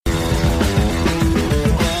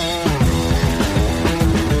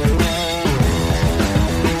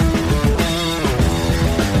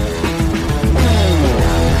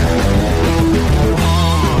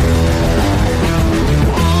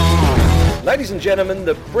Ladies and gentlemen,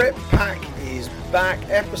 the Brit Pack is back.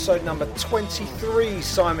 Episode number 23.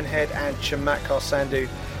 Simon Head and Chamatkar Sandhu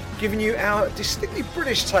giving you our distinctly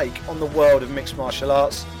British take on the world of mixed martial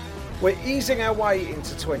arts. We're easing our way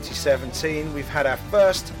into 2017. We've had our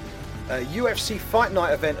first UFC Fight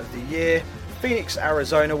Night event of the year, Phoenix,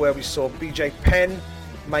 Arizona, where we saw BJ Penn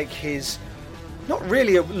make his not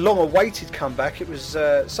really a long-awaited comeback. It was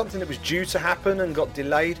something that was due to happen and got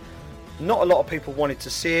delayed. Not a lot of people wanted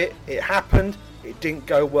to see it. It happened. It didn't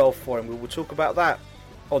go well for him. We will talk about that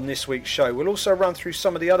on this week's show. We'll also run through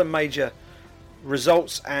some of the other major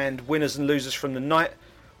results and winners and losers from the night.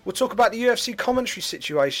 We'll talk about the UFC commentary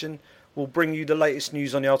situation. We'll bring you the latest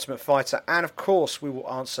news on The Ultimate Fighter. And of course, we will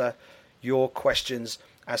answer your questions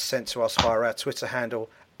as sent to us via our Twitter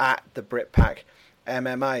handle at the BritPack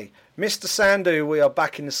MMA. Mr. Sandhu, we are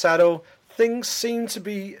back in the saddle. Things seem to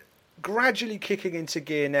be gradually kicking into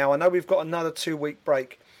gear now. I know we've got another 2-week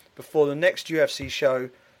break before the next UFC show,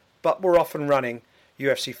 but we're off and running.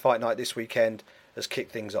 UFC Fight Night this weekend has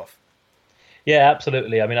kicked things off. Yeah,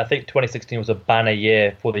 absolutely. I mean, I think 2016 was a banner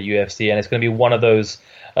year for the UFC, and it's going to be one of those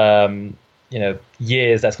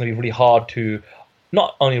years that's going to be really hard to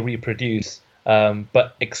not only reproduce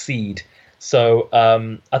but exceed. So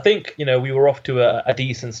I think we were off to a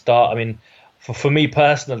decent start. I mean, for me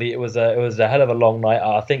personally, it was a hell of a long night.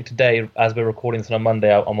 I think today, as we're recording this on a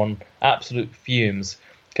Monday, I'm on absolute fumes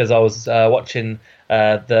because I was watching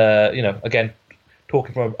again,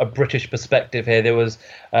 talking from a British perspective here. There was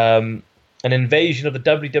an invasion of the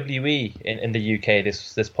WWE in the UK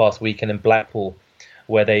this past weekend in Blackpool,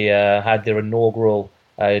 where they had their inaugural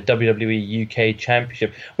WWE UK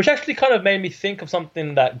Championship, which actually kind of made me think of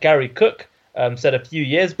something that Gary Cook said a few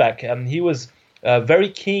years back. He was very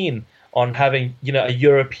keen on having a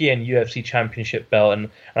European UFC Championship belt, and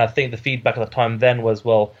I think the feedback at the time then was,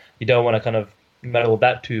 well, you don't want to kind of meddle with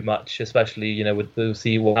that too much, especially we'll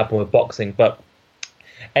see what happened with boxing. But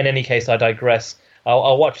in any case, I digress.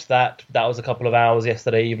 I'll watch that. That was a couple of hours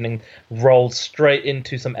yesterday evening. Rolled straight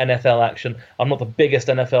into some NFL action. I'm not the biggest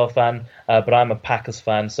NFL fan, but I'm a Packers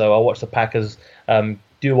fan, so I watched the Packers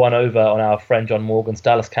do one over on our friend John Morgan's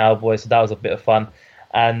Dallas Cowboys. So that was a bit of fun,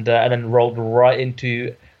 and then rolled right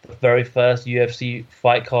into the very first UFC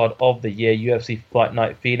fight card of the year, UFC Fight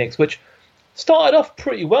Night Phoenix, which started off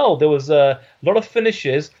pretty well. There was a lot of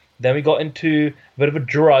finishes. Then we got into a bit of a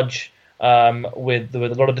drudge with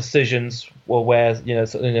a lot of decisions, where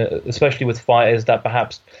especially with fighters that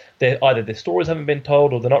perhaps either their stories haven't been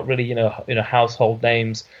told or they're not really household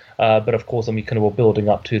names. But of course, we kind of were building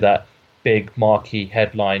up to that big marquee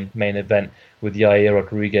headline main event with Yair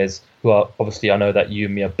Rodriguez, who are obviously, I know that you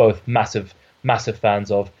and me are both massive fans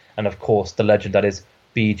of, and of course the legend that is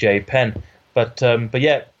BJ Penn. But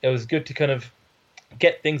yeah, it was good to kind of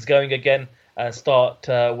get things going again and start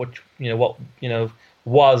what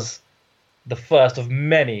was the first of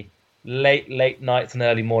many late nights and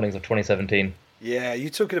early mornings of 2017. Yeah, you're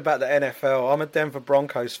talking about the NFL. I'm a Denver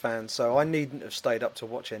Broncos fan, so I needn't have stayed up to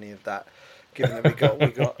watch any of that, given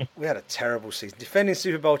that we had a terrible season, defending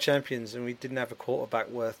Super Bowl champions, and we didn't have a quarterback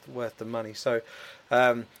worth the money. So,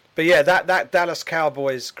 but yeah, that Dallas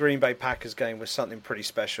Cowboys Green Bay Packers game was something pretty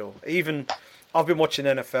special. Even I've been watching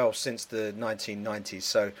NFL since the 1990s.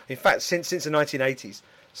 So, in fact, since the 1980s.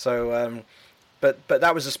 So, but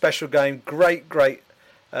that was a special game. Great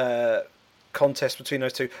contest between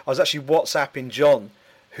those two. I was actually WhatsApping John,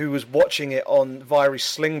 who was watching it via his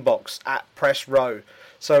Slingbox at press row.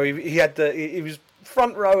 So he was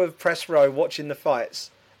front row of press row watching the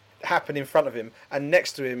fights happen in front of him, and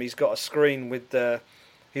next to him he's got a screen with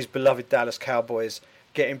his beloved Dallas Cowboys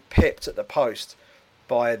getting pipped at the post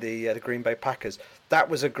by the Green Bay Packers. That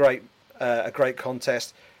was a great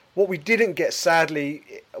contest. What we didn't get, sadly,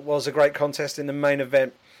 was a great contest in the main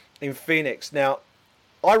event in Phoenix. Now,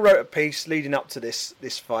 I wrote a piece leading up to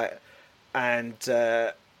this fight, and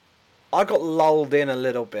I got lulled in a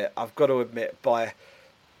little bit, I've got to admit, by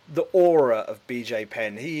the aura of BJ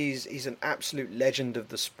Penn. He's an absolute legend of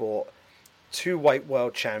the sport, 2-weight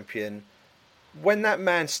world champion. When that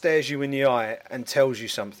man stares you in the eye and tells you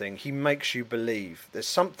something, he makes you believe.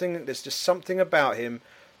 There's just something about him.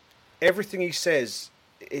 Everything he says,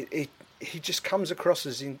 he just comes across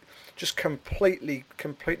as just completely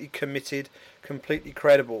committed, completely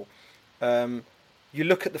credible. You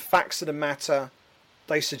look at the facts of the matter,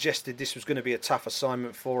 they suggested this was going to be a tough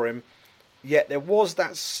assignment for him. Yet there was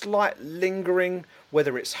that slight lingering,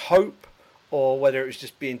 whether it's hope or whether it was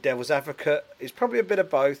just being devil's advocate. It's probably a bit of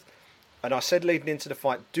both. And I said leading into the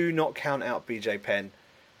fight, do not count out BJ Penn,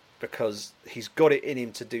 because he's got it in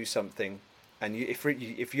him to do something. And if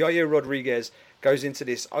Yair Rodriguez goes into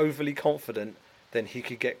this overly confident, then he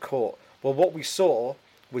could get caught. Well, what we saw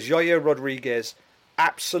was Yair Rodriguez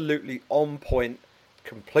absolutely on point,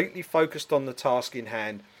 completely focused on the task in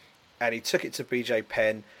hand, and he took it to BJ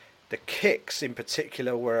Penn. The kicks in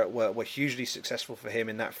particular were hugely successful for him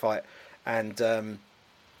in that fight. And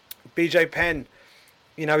BJ Penn,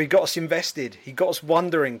 he got us invested. He got us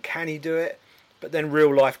wondering, can he do it? But then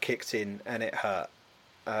real life kicked in and it hurt.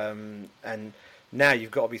 And now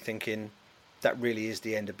you've got to be thinking that really is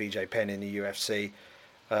the end of BJ Penn in the UFC.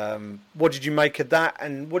 What did you make of that?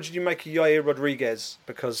 And what did you make of Yair Rodriguez?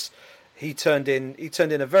 Because he turned in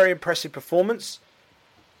a very impressive performance.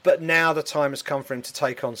 But now the time has come for him to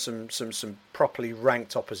take on some properly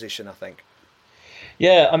ranked opposition, I think.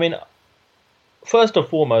 Yeah, I mean, first and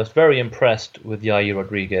foremost, very impressed with Yair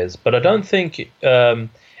Rodriguez, but I don't think it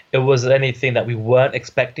was anything that we weren't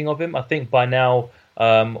expecting of him. I think by now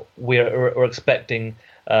we're expecting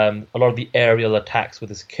a lot of the aerial attacks with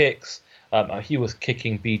his kicks. He was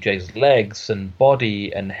kicking BJ's legs and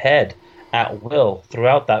body and head at will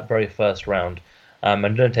throughout that very first round. And it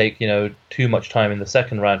didn't take too much time in the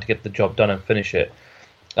second round to get the job done and finish it.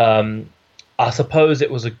 I suppose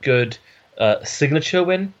it was a good signature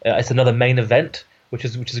win. It's another main event, which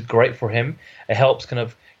is great for him. It helps kind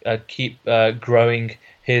of keep growing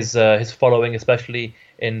his following, especially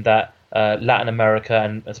in that Latin America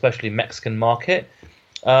and especially Mexican market.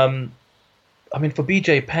 I mean, for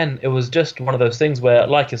BJ Penn, it was just one of those things where,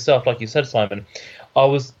 like you said, Simon, I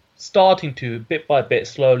was starting to, bit by bit,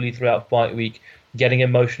 slowly throughout fight week, getting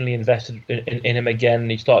emotionally invested in him again.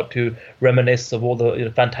 And you start to reminisce of all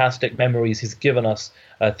the fantastic memories he's given us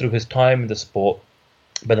through his time in the sport.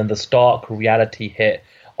 But then the stark reality hit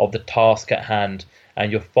of the task at hand,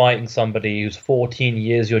 and you're fighting somebody who's 14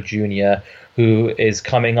 years your junior, who is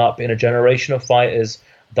coming up in a generation of fighters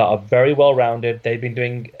that are very well-rounded. They've been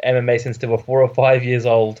doing MMA since they were 4 or 5 years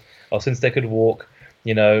old, or since they could walk,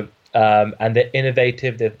 and they're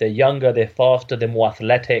innovative, they're younger, they're faster, they're more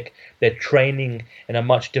athletic, they're training in a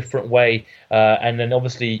much different way. And then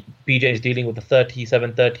obviously BJ's dealing with a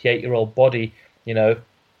 37, 38-year-old body.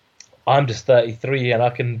 I'm just 33 and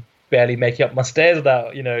I can barely make it up my stairs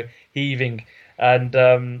without, heaving. And,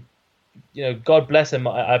 God bless him.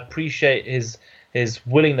 I appreciate his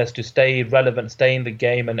willingness to stay relevant, stay in the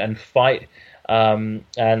game and fight. And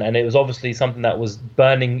it was obviously something that was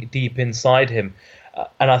burning deep inside him.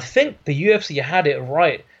 And I think the UFC had it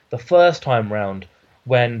right the first time round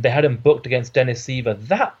when they had him booked against Dennis Siver.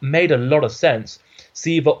 That made a lot of sense.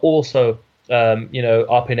 Siver also,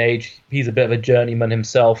 up in age, he's a bit of a journeyman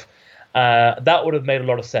himself. That would have made a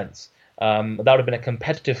lot of sense. That would have been a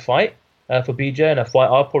competitive fight for BJ, and a fight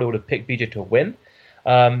I probably would have picked BJ to win.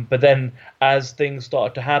 But then as things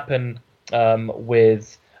started to happen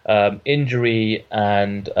with injury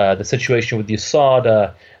and the situation with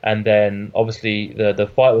USADA, and then obviously the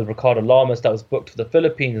fight with Ricardo Lamas that was booked for the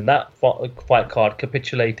Philippines, and that fight card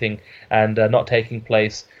capitulating and not taking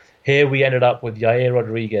place. Here we ended up with Yair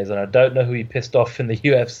Rodriguez, and I don't know who he pissed off in the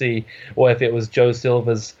UFC, or if it was Joe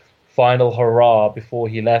Silva's final hurrah before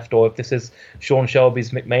he left, or if this is Sean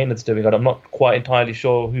Shelby's McMahon's doing it. I'm not quite entirely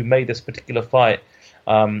sure who made this particular fight.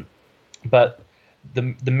 But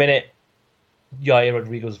the minute Yair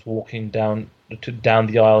Rodriguez was walking down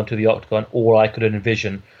the aisle into the octagon, all I could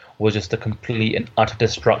envision was just the complete and utter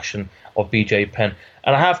destruction of BJ Penn.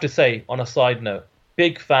 And I have to say, on a side note,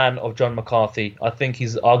 big fan of John McCarthy. I think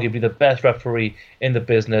he's arguably the best referee in the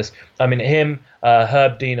business. I mean, him,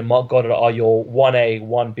 Herb Dean, and Mark Goddard are your 1A,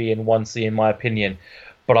 1B, and 1C in my opinion.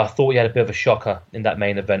 But I thought he had a bit of a shocker in that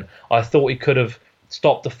main event. I thought he could have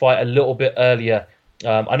stopped the fight a little bit earlier.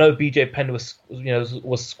 I know BJ Penn was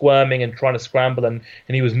squirming and trying to scramble, and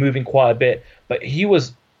he was moving quite a bit, but he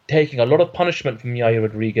was taking a lot of punishment from Yair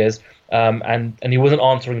Rodriguez, and he wasn't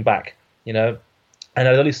answering back, And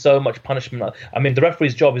there's only so much punishment. I mean, the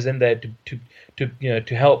referee's job is in there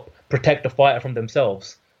to help protect the fighter from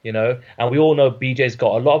themselves, And we all know BJ's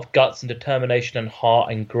got a lot of guts and determination and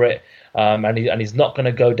heart and grit, and he's not going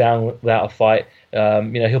to go down without a fight.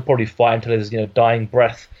 He'll probably fight until his dying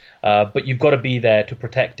breath. But you've got to be there to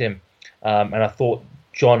protect him. And I thought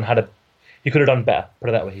John he could have done better. Put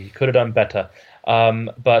it that way, he could have done better.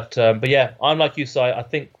 But yeah, I'm like you, Si. I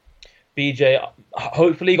think BJ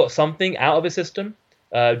hopefully got something out of his system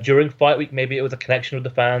during fight week. Maybe it was a connection with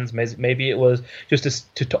the fans. Maybe it was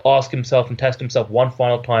just to ask himself and test himself one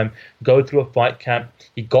final time. Go through a fight camp.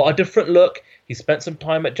 He got a different look. He spent some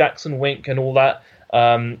time at Jackson Wink and all that,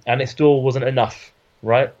 and it still wasn't enough,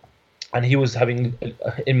 right? And he was having,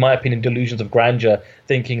 in my opinion, delusions of grandeur,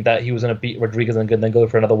 thinking that he was going to beat Rodriguez and then go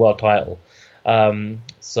for another world title.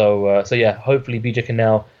 So yeah, hopefully BJ can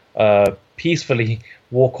now peacefully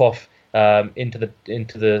walk off into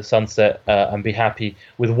the sunset and be happy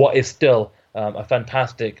with what is still a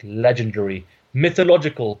fantastic, legendary,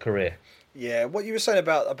 mythological career. Yeah, what you were saying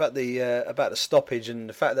about the stoppage and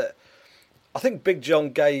the fact that I think Big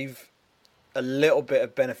John gave a little bit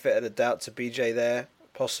of benefit of the doubt to BJ there,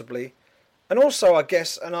 possibly. And also, I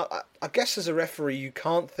guess as a referee, you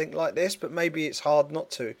can't think like this, but maybe it's hard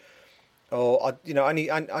not to. Or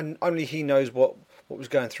only he knows what was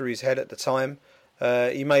going through his head at the time.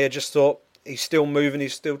 He may have just thought he's still moving,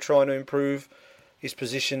 he's still trying to improve his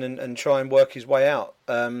position and try and work his way out.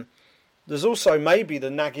 There's also maybe the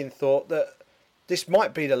nagging thought that this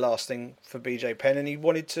might be the last thing for BJ Penn, and he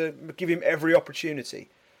wanted to give him every opportunity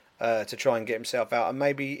to try and get himself out, and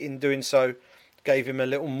maybe in doing so gave him a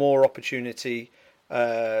little more opportunity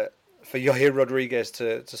for Yair Rodriguez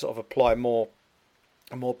to sort of apply more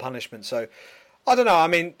punishment. So I don't know. I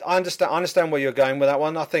mean, I understand where you're going with that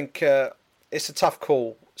one. I think it's a tough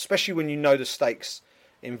call, especially when you know the stakes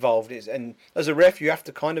involved. And as a ref, you have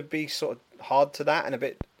to kind of be sort of hard to that and a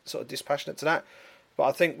bit sort of dispassionate to that. But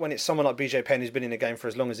I think when it's someone like BJ Penn who's been in the game for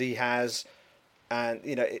as long as he has, and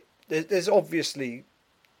there's obviously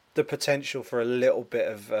the potential for a little bit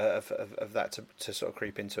of that to sort of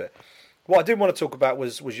creep into it. What I did want to talk about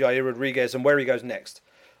was Yair Rodriguez and where he goes next.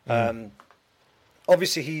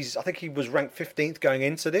 Obviously, I think he was ranked 15th going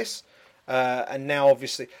into this, and now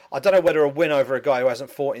obviously I don't know whether a win over a guy who hasn't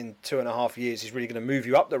fought in 2.5 years is really going to move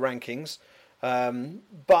you up the rankings,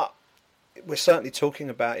 but we're certainly talking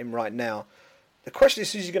about him right now. The question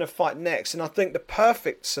is who's he going to fight next, and I think the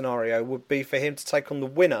perfect scenario would be for him to take on the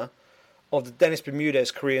winner of the Dennis Bermudez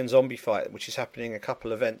Korean Zombie fight, which is happening a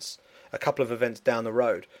couple of events down the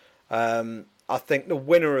road. I think the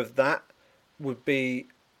winner of that would be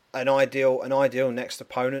an ideal next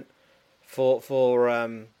opponent for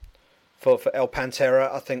El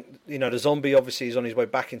Pantera. I think the Zombie obviously is on his way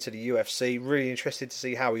back into the UFC. Really interested to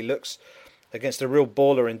see how he looks against a real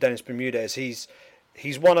baller in Dennis Bermudez.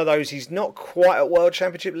 He's one of those. He's not quite at world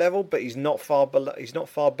championship level, but he's not far below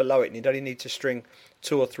it. And he'd only need to string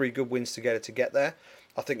 2 or 3 good wins together to get there.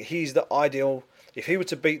 I think he's the ideal. If he were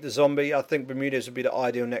to beat the Zombie, I think Bermudez would be the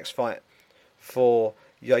ideal next fight for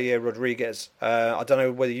Yair Rodriguez. I don't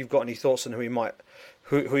know whether you've got any thoughts on who he might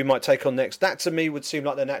take on next. That to me would seem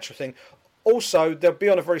like the natural thing. Also, they'll be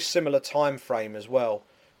on a very similar time frame as well,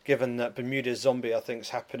 given that Bermudez Zombie I think is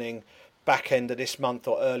happening back end of this month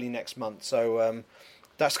or early next month. So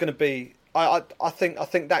that's going to be. I think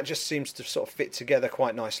that just seems to sort of fit together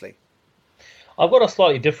quite nicely. I've got a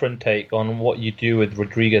slightly different take on what you do with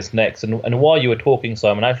Rodriguez next. And while you were talking,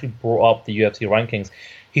 Simon, I actually brought up the UFC rankings.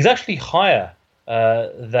 He's actually higher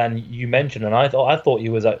than you mentioned, and I thought he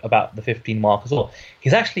was at about the 15 mark as well.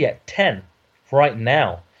 He's actually at 10 right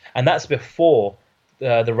now, and that's before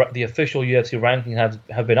the official UFC rankings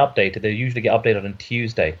have been updated. They usually get updated on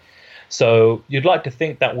Tuesday. So you'd like to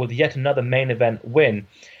think that with yet another main event win,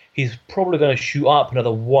 he's probably going to shoot up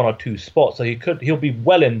another 1 or 2 spots. So he'll be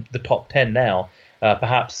well in the top 10 now,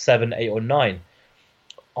 perhaps 7, 8, or 9.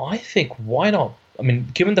 I think why not? I mean,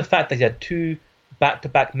 given the fact that he had 2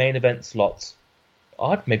 back-to-back main event slots,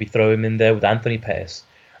 I'd maybe throw him in there with Anthony Pettis.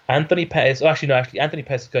 Anthony Pettis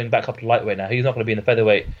is going back up to lightweight now. He's not going to be in the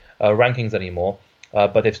featherweight rankings anymore,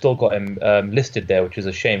 but they've still got him listed there, which is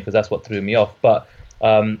a shame because that's what threw me off. But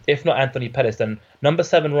if not Anthony Pettis, then number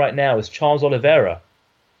 7 right now is Charles Oliveira.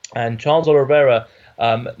 And Charles Oliveira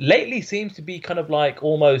lately seems to be kind of like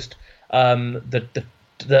almost almost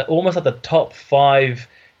at the top 5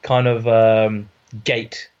 kind of the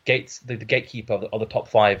gatekeeper of the top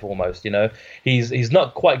 5 almost. He's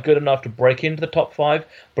not quite good enough to break into the top 5,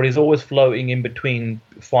 but he's always floating in between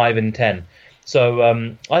 5 and 10.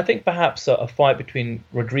 So I think perhaps a fight between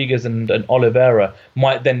Rodriguez and Oliveira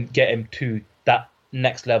might then get him to that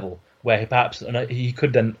next level where he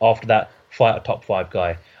could then after that fight a top 5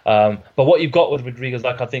 guy. But what you've got with Rodriguez,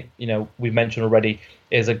 like I think we mentioned already,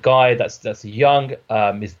 is a guy that's young,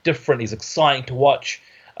 is different, he's exciting to watch.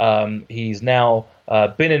 He's now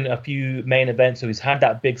been in a few main events, so he's had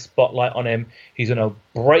that big spotlight on him. He's going to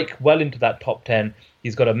break well into that top 10.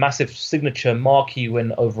 He's got a massive signature marquee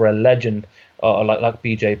win over a legend like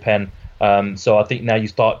BJ Penn. So I think now you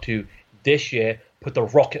start to, this year, put the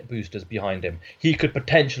rocket boosters behind him. He could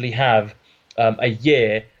potentially have a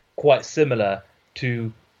year quite similar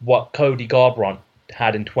to what Cody Garbrandt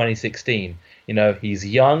had in 2016. He's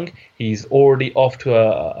young. He's already off to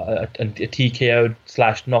a TKO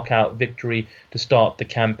 / knockout victory to start the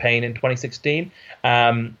campaign in 2016.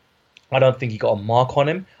 I don't think he got a mark on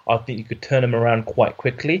him. I think you could turn him around quite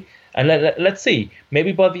quickly. And let's see.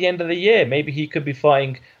 Maybe by the end of the year, maybe he could be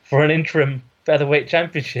fighting for an interim featherweight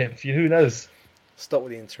championship. Who knows? Stop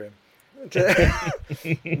with the interim.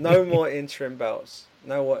 No more interim belts.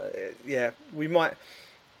 No what? Yeah, we might.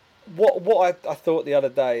 What I thought the other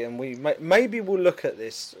day, and maybe we'll look at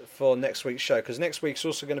this for next week's show, because next week's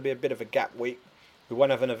also going to be a bit of a gap week. We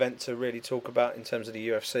won't have an event to really talk about in terms of the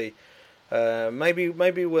UFC. Maybe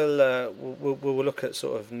we'll look at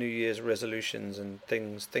sort of New Year's resolutions and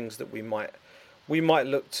things that we might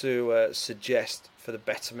look to suggest for the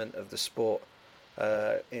betterment of the sport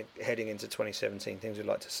heading into 2017. Things we'd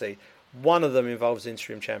like to see. One of them involves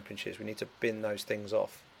interim championships. We need to bin those things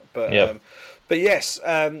off. But yes,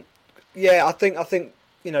 I think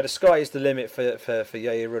the sky is the limit for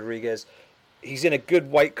Yair Rodriguez. He's in a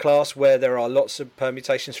good weight class where there are lots of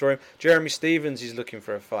permutations for him. Jeremy Stevens is looking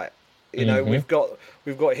for a fight. We've got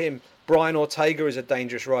him. Brian Ortega is a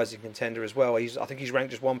dangerous rising contender as well. I think he's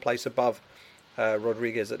ranked just one place above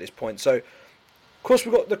Rodriguez at this point. So, of course,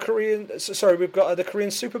 we've got the Korean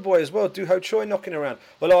Superboy as well, Do Ho Choi knocking around.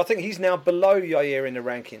 Although I think he's now below Yair in the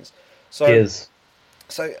rankings. So, he is.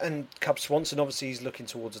 So, and Cub Swanson, obviously, he's looking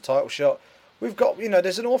towards a title shot. We've got,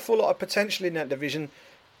 there's an awful lot of potential in that division.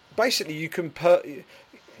 Basically, you can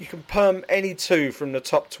perm any two from the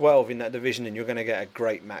top 12 in that division, and you're going to get a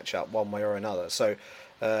great matchup one way or another. So,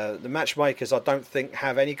 the matchmakers, I don't think,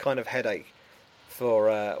 have any kind of headache for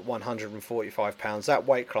 145 pounds. That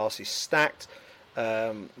weight class is stacked.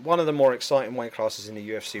 One of the more exciting weight classes in the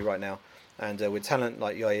UFC right now, and with talent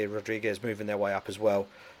like Yair Rodriguez moving their way up as well.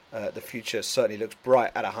 The future certainly looks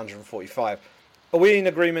bright at 145. Are we in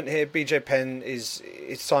agreement here? BJ Penn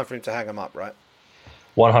it's time for him to hang him up, right?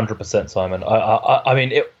 100%, Simon. I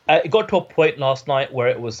mean, it got to a point last night where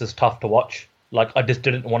it was just tough to watch. Like, I just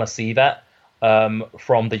didn't want to see that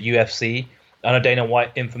from the UFC. I know Dana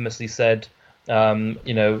White infamously said, during,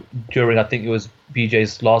 I think it was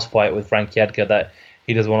BJ's last fight with Frankie Edgar, that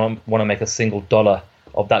he doesn't want to make a single dollar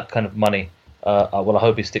of that kind of money. Well, I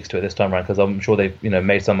hope he sticks to it this time around, because I'm sure they've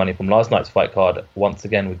made some money from last night's fight card once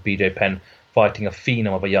again with BJ Penn fighting a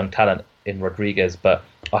phenom of a young talent in Rodriguez. But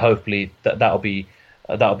hopefully that'll be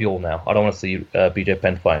all now. I don't want to see BJ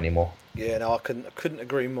Penn fight anymore. Yeah, no, I couldn't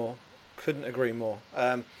agree more.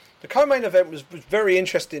 The co-main event was very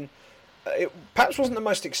interesting. It perhaps wasn't the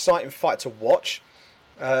most exciting fight to watch.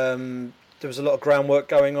 There was a lot of groundwork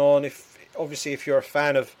going on. If you're a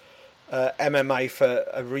fan of MMA for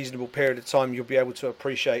a reasonable period of time, you'll be able to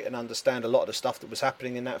appreciate and understand a lot of the stuff that was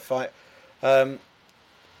happening in that fight.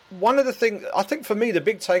 One of the things, I think for me, the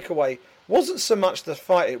big takeaway wasn't so much the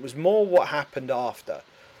fight, it was more what happened after.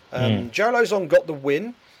 Joe Lozon got the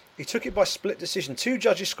win. He took it by split decision. Two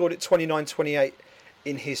judges scored it 29-28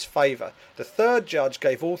 in his favour. The third judge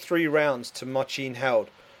gave all 3 rounds to Marcin Held.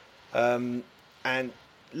 And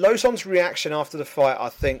Lozon's reaction after the fight, I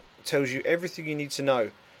think, tells you everything you need to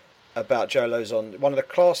know about Joe Lozon. One of the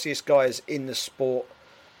classiest guys in the sport.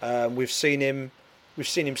 We've seen him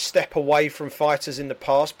step away from fighters in the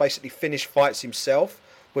past, basically finish fights himself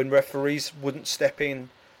when referees wouldn't step in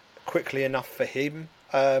quickly enough for him.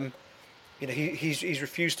 He's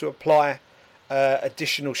refused to apply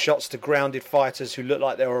additional shots to grounded fighters who look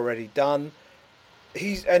like they're already done.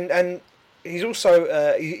 He's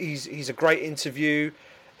also he's a great interview.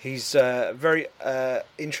 He's a very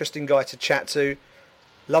interesting guy to chat to.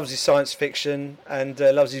 Loves his science fiction and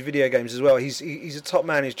loves his video games as well. He's a top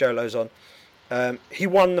man, is Joe Lozon. He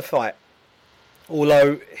won the fight,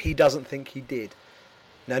 although he doesn't think he did.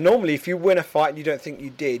 Now, normally, if you win a fight and you don't think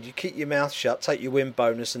you did, you keep your mouth shut, take your win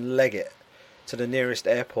bonus, and leg it to the nearest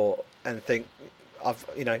airport, and think,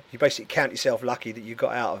 you basically count yourself lucky that you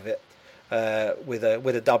got out of it with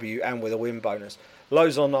a W and with a win bonus.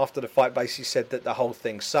 Lozon, after the fight, basically said that the whole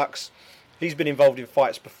thing sucks. He's been involved in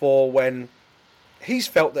fights before when he's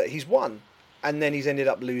felt that he's won, and then he's ended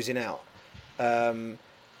up losing out. And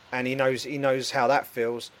he knows how that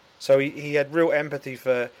feels. So he had real empathy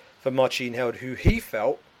for Marcin Held, who he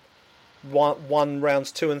felt won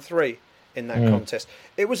rounds 2 and 3 in that contest.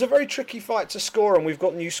 It was a very tricky fight to score, and we've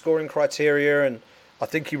got new scoring criteria, and I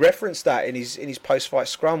think he referenced that in his post-fight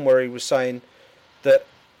scrum, where he was saying that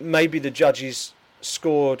maybe the judges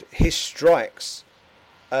scored his strikes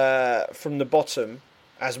from the bottom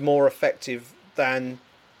as more effective than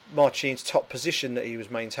Marcin's top position that he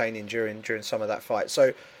was maintaining during some of that fight.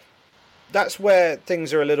 So that's where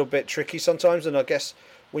things are a little bit tricky sometimes, and I guess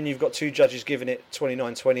when you've got 2 judges giving it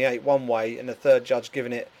 29-28 one way and the third judge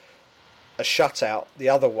giving it a shutout the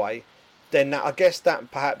other way, then I guess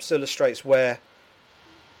that perhaps illustrates where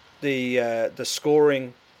the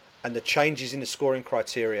scoring and the changes in the scoring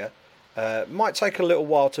criteria might take a little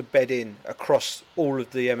while to bed in across all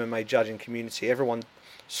of the MMA judging community. Everyone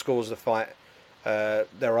scores the fight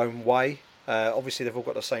their own way. Obviously, they've all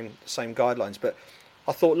got the same guidelines, but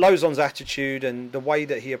I thought Lozon's attitude and the way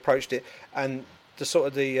that he approached it, and the sort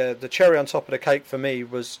of the cherry on top of the cake for me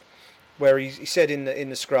was where he said in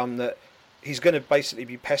the scrum that he's going to basically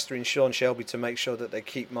be pestering Sean Shelby to make sure that they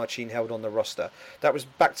keep Marcin Held on the roster. That was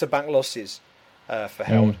back-to-back losses for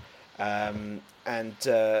Held. And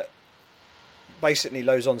basically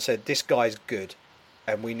Lozon said, this guy's good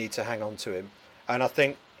and we need to hang on to him. And I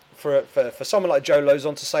think for someone like Joe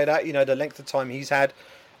Lozon to say that, the length of time he's had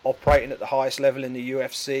operating at the highest level in the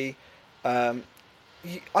UFC,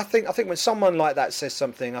 I think when someone like that says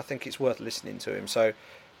something, I think it's worth listening to him. So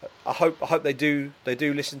I hope they do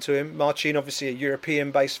listen to him. Marcin, obviously a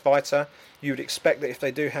European-based fighter. You would expect that if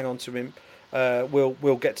they do hang on to him,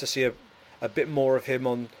 we'll get to see a bit more of him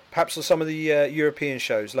on perhaps on some of the European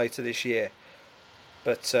shows later this year.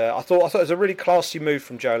 But I thought it was a really classy move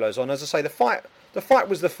from Joe Lozon. As I say, the fight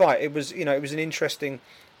was the fight. It was it was an interesting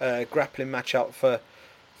grappling matchup for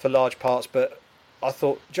large parts, but I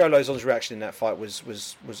thought Joe Lozon's reaction in that fight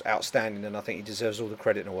was outstanding, and I think he deserves all the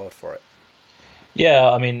credit in the world for it. Yeah,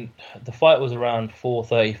 I mean, the fight was around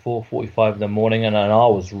 4:30, 4:45 in the morning, and I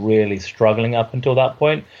was really struggling up until that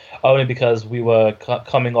point, only because we were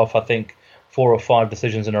coming off, I think, 4 or 5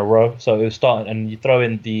 decisions in a row. So it was starting, and you throw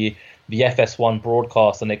in the FS1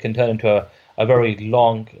 broadcast, and it can turn into a very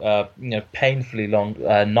long, painfully long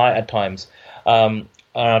night at times. And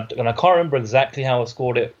I can't remember exactly how I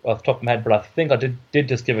scored it off the top of my head, but I think I did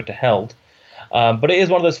just give it to Held. But it is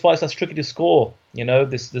one of those fights that's tricky to score.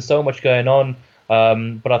 There's so much going on.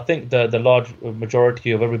 But I think the large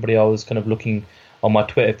majority of everybody I was kind of looking on my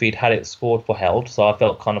Twitter feed had it scored for Held, so I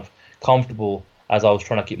felt kind of comfortable as I was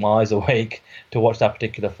trying to keep my eyes awake to watch that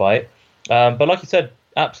particular fight. But like you said,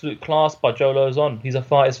 absolute class by Joe Lozon. He's a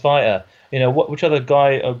fighter's fighter. Which other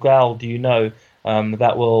guy or gal do you know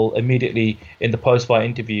that will immediately in the post-fight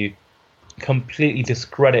interview completely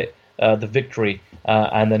discredit the victory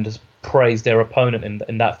and then just praise their opponent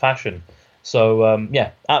in that fashion? So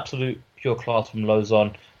absolute pure class from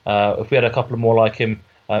Lozon. If we had a couple more like him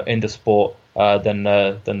in the sport, then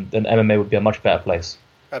MMA would be a much better place.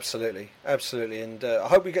 Absolutely, and I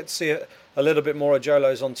hope we get to see a little bit more of Joe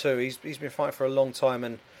Lozon too. He's been fighting for a long time,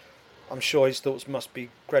 and I'm sure his thoughts must be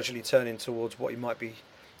gradually turning towards what he might be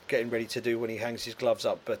getting ready to do when he hangs his gloves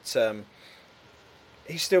up. But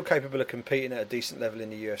he's still capable of competing at a decent level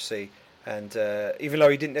in the UFC, and even though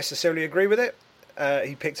he didn't necessarily agree with it,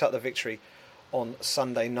 he picked up the victory on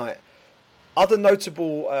Sunday night. Other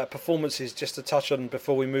notable performances, just to touch on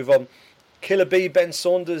before we move on. Killer B, Ben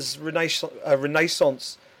Saunders'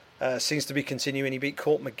 renaissance seems to be continuing. He beat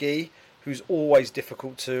Court McGee, who's always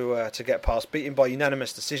difficult to get past, beaten by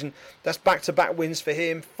unanimous decision. That's back-to-back wins for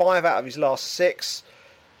him, 5 out of his last 6.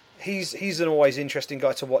 He's an always interesting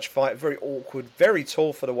guy to watch fight, very awkward, very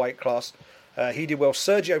tall for the weight class. He did well.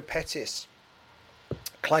 Sergio Pettis,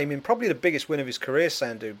 claiming probably the biggest win of his career,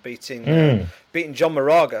 Sandu, beating John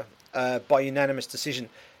Moraga by unanimous decision.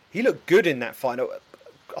 He looked good in that fight.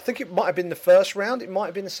 I think it might have been the first round. It might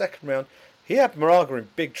have been the second round. He had Moraga in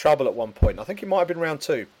big trouble at one point. I think it might have been round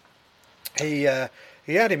 2. He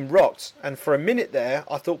had him rocked, and for a minute there,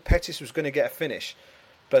 I thought Pettis was going to get a finish,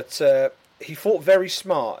 but he fought very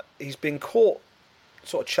smart. He's been caught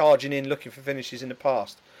sort of charging in, looking for finishes in the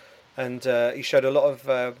past, and he showed a lot of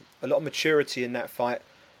maturity in that fight.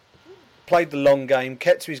 Played the long game,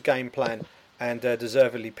 kept to his game plan, and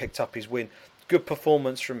deservedly picked up his win. Good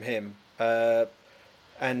performance from him.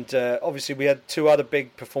 And obviously we had 2 other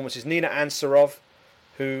big performances. Nina Ansarov,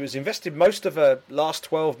 who has invested most of her last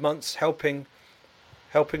 12 months helping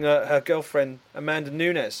her girlfriend Amanda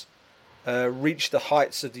Nunes reach the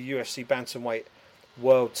heights of the UFC bantamweight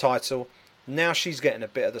world title. Now she's getting a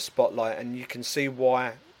bit of the spotlight, and you can see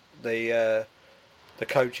why the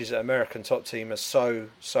coaches at American Top Team are so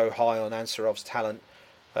high on Ansarov's talent.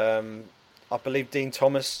 I believe Dean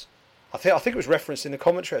Thomas, I think it was referenced in the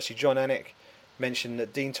commentary actually, John Anik mentioned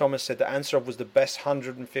that Dean Thomas said that Ansarov was the best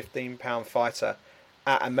 115-pound fighter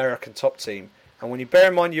at American Top Team. And when you bear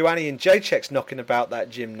in mind Ioanni and Jacek's knocking about that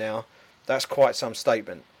gym now, that's quite some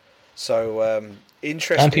statement. So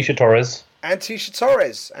interesting. Antisha Torres.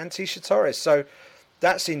 So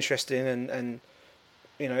that's interesting. And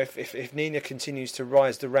if Nina continues to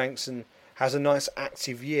rise the ranks and has a nice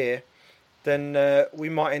active year, then we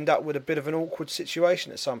might end up with a bit of an awkward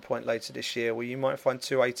situation at some point later this year, where you might find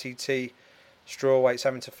 2 ATT strawweights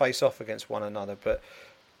having to face off against one another. But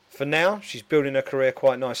for now, she's building her career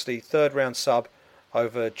quite nicely. 3rd round sub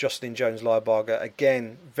over Jocelyn Jones-Lybarger.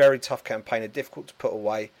 Again, very tough campaigner, difficult to put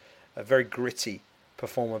away. A very gritty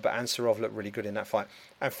performer, but Ansarov looked really good in that fight.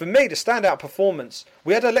 And for me, the standout performance,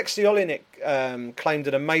 we had Alexei Oleinik claimed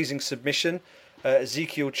an amazing submission,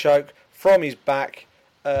 Ezekiel choke from his back.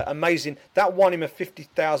 amazing. That won him a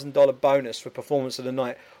 $50,000 bonus for performance of the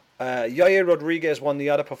night. Yair Rodriguez won the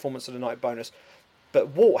other performance of the night bonus. But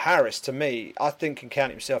Walt Harris, to me, I think can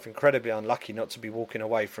count himself incredibly unlucky not to be walking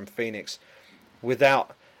away from Phoenix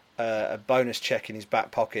without a bonus check in his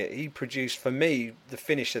back pocket. He produced, for me, the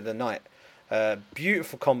finish of the night.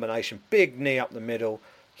 Beautiful combination, big knee up the middle,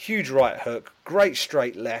 huge right hook, great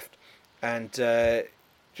straight left, and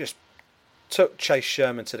just took Chase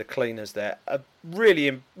Sherman to the cleaners there. A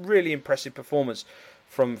really, really impressive performance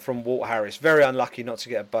from Walt Harris. Very unlucky not to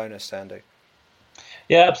get a bonus, Sandu.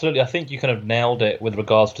 Yeah, absolutely. I think you kind of nailed it with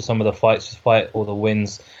regards to some of the fight or the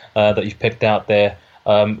wins that you've picked out there.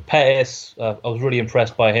 Pettis, I was really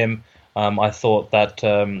impressed by him. I thought that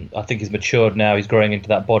I think he's matured now. He's growing into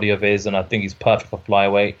that body of his, and I think he's perfect for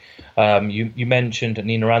flyweight. You mentioned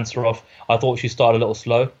Nina Ransaroff. I thought she started a little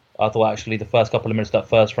slow. I thought actually the first couple of minutes of that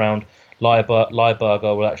first round,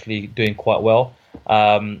 Lieberger were actually doing quite well.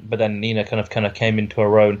 But then Nina kind of came into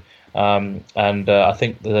her own. And I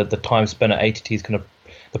think the time spent at ATT is kind of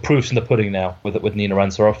the proof's in the pudding now with Nina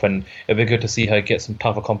Ransaroff, and it'd be good to see her get some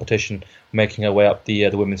tougher competition, making her way up the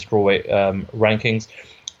women's strawweight rankings.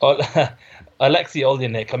 Alexei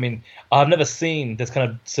Oleinik, I mean, I've never seen this kind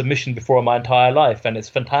of submission before in my entire life, and it's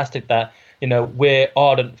fantastic that we're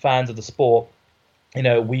ardent fans of the sport. We're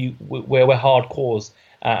hardcores,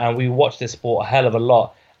 and we watch this sport a hell of a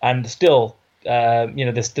lot, and still.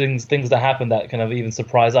 There's things that happen that kind of even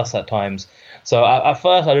surprise us at times. So at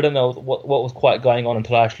first I didn't know what was quite going on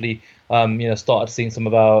until I actually started seeing some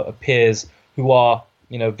of our peers who are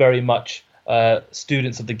very much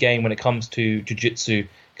students of the game when it comes to jiu-jitsu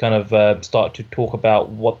kind of start to talk about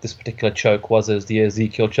what this particular choke was as the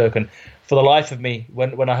Ezekiel choke. And for the life of me,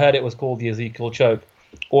 when I heard it was called the Ezekiel choke,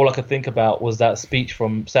 all I could think about was that speech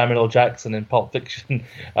from Samuel L. Jackson in Pulp Fiction,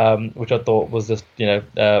 which I thought was just,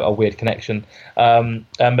 a weird connection. But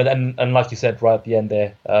then, and like you said right at the end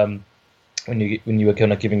there, when you were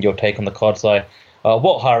kind of giving your take on the card side,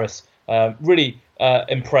 Walt Harris, really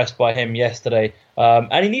impressed by him yesterday,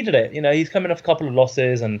 and he needed it. He's coming off a couple of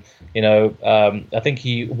losses, and I think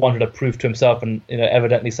he wanted to prove to himself, and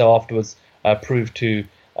evidently so afterwards, prove to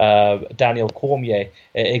Daniel Cormier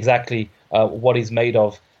exactly what he's made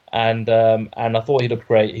of, and I thought he looked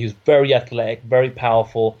great. He was very athletic, very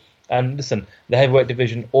powerful, and listen, the heavyweight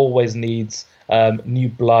division always needs new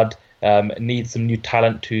blood, needs some new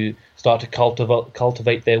talent to start to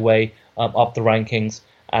cultivate their way up the rankings,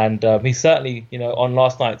 and he certainly, on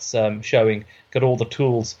last night's showing, got all the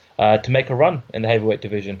tools to make a run in the heavyweight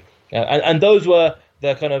division, and those were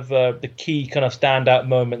the kind of the key kind of standout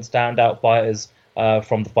moments, standout fighters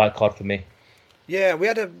from the fight card for me. Yeah,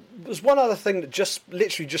 there's one other thing that just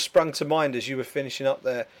sprung to mind as you were finishing up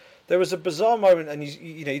there. There was a bizarre moment, and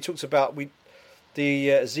you talked about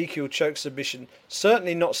the Ezekiel choke submission.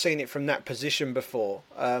 Certainly not seen it from that position before.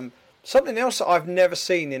 Something else that I've never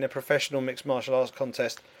seen in a professional mixed martial arts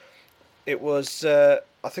contest. It was I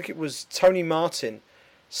think it was Tony Martin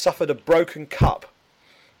suffered a broken cup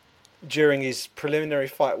during his preliminary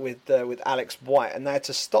fight with Alex White, and they had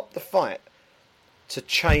to stop the fight to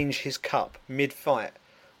change his cup mid-fight,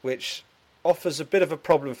 which offers a bit of a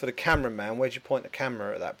problem for the cameraman. Where'd you point the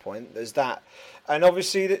camera at that point? There's that. And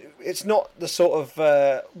obviously it's not the sort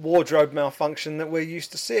of wardrobe malfunction that we're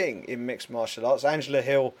used to seeing in mixed martial arts. Angela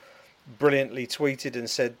Hill brilliantly tweeted and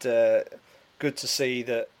said, good to see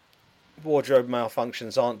that wardrobe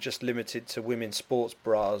malfunctions aren't just limited to women's sports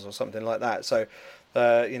bras or something like that. So,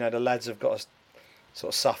 the lads have got to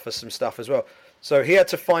sort of suffer some stuff as well. So he had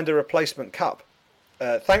to find a replacement cup.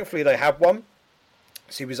 Thankfully, they had one,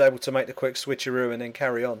 so he was able to make the quick switcheroo and then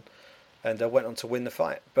carry on, and went on to win the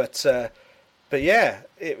fight. But yeah,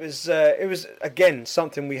 it was again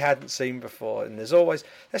something we hadn't seen before. And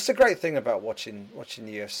that's the great thing about watching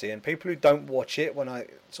the UFC. And people who don't watch it, when I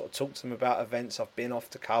sort of talk to them about events I've been off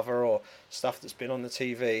to cover or stuff that's been on the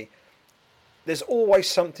TV, there's always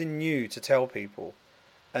something new to tell people,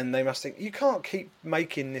 and they must think you can't keep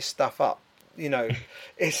making this stuff up.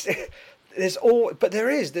 It's. There's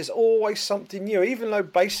always something new, even though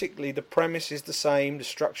basically the premise is the same, the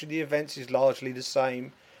structure of the events is largely the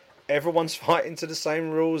same, everyone's fighting to the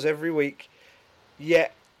same rules every week,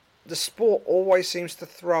 yet the sport always seems to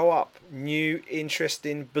throw up new,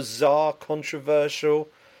 interesting, bizarre, controversial,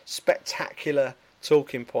 spectacular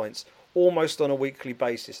talking points almost on a weekly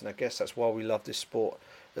basis, and I guess that's why we love this sport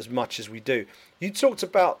as much as we do. You talked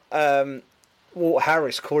about Walt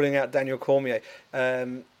Harris calling out Daniel Cormier.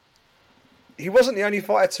 He wasn't the only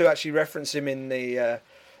fighter to actually reference him in the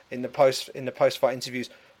post fight interviews.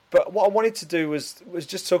 But what I wanted to do was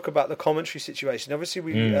just talk about the commentary situation. Obviously,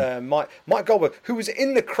 Mike Goldberg, who was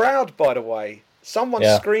in the crowd, by the way, Someone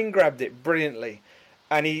Yeah. screen grabbed it brilliantly,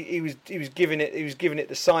 and he was giving it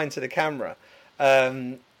the sign to the camera,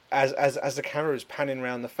 as the camera was panning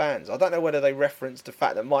around the fans. I don't know whether they referenced the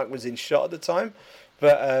fact that Mike was in shot at the time,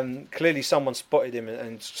 but clearly someone spotted him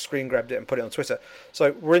and screen grabbed it and put it on Twitter.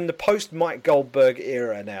 So we're in the post Mike Goldberg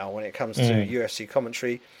era now when it comes to UFC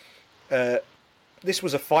commentary. This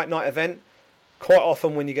was a fight night event. Quite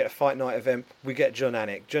often when you get a fight night event, we get John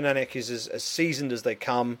Anik. John Anik is as seasoned as they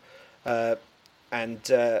come, and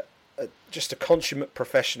just a consummate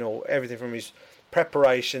professional. Everything from his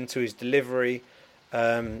preparation to his delivery,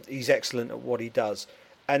 he's excellent at what he does.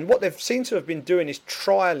 And what they've seemed to have been doing is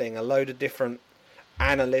trialling a load of different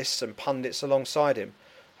analysts and pundits alongside him.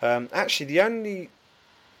 Actually, the only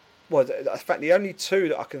two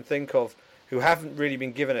that I can think of who haven't really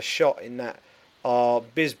been given a shot in that are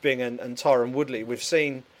Bisping and Tyron Woodley. We've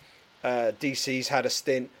seen DC's had a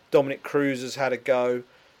stint, Dominic Cruz has had a go,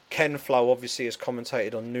 Ken Flo obviously has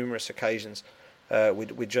commentated on numerous occasions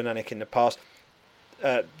with John Anik in the past.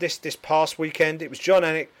 This past weekend, it was John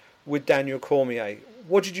Anik with Daniel Cormier.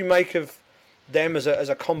 What did you make of them as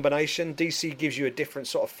a combination? DC gives you a different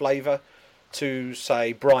sort of flavour to,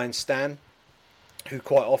 say, Brian Stan, who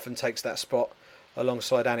quite often takes that spot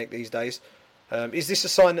alongside Anik these days. Is this a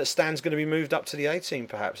sign that Stan's going to be moved up to the A team,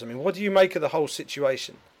 perhaps? I mean, what do you make of the whole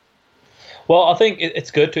situation? Well, I think it's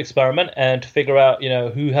good to experiment and to figure out,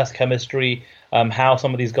 who has chemistry, how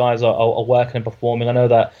some of these guys are working and performing. I know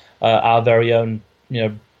that our very own,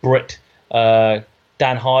 Brit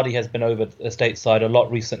Dan Hardy has been over the stateside a lot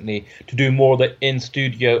recently to do more of the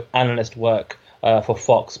in-studio analyst work for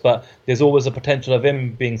Fox, but there's always a potential of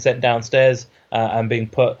him being sent downstairs and being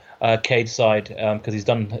put cage side because he's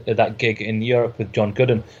done that gig in Europe with John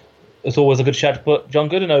Gooden. It's always a good shout to put John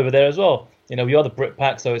Gooden over there as well. We are the Brit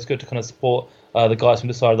Pack, so it's good to kind of support the guys from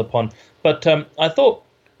this side of the pond. But I thought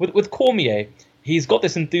with Cormier, he's got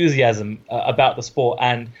this enthusiasm about the sport,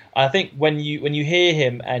 and I think when you hear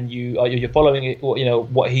him and you're following it,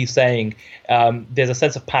 what he's saying, there's a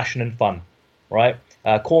sense of passion and fun, right?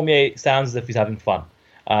 Cormier sounds as if he's having fun,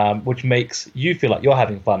 which makes you feel like you're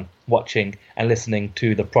having fun watching and listening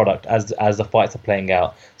to the product as the fights are playing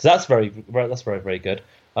out. So that's very, very good.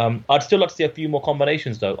 I'd still like to see a few more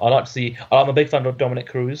combinations, though. I'm a big fan of Dominic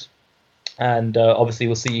Cruz, and obviously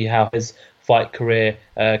we'll see how his fight career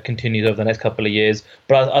continues over the next couple of years.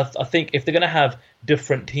 But I think if they're going to have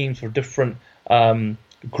different teams for different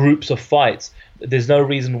groups of fights, there's no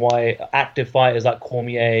reason why active fighters like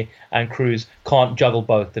Cormier and Cruz can't juggle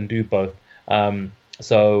both and do both.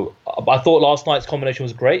 So I thought last night's combination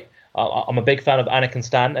was great. I'm a big fan of Anik and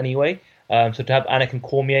Stan anyway. So to have Anik and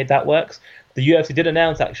Cormier, that works. The UFC did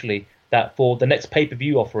announce actually that for the next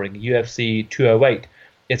pay-per-view offering, UFC 208,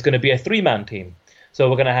 it's going to be a three-man team. So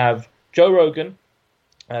we're going to have Joe Rogan,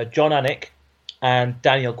 John Anik, and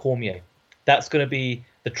Daniel Cormier. That's going to be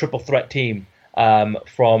the triple threat team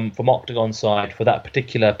from Octagon side for that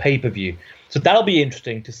particular pay-per-view. So that'll be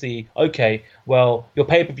interesting to see. Okay, well, your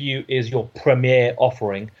pay-per-view is your premier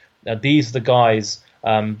offering. Now, these are the guys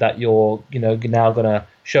that you're now going to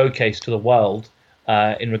showcase to the world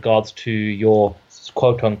in regards to your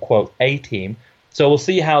quote-unquote A team. So we'll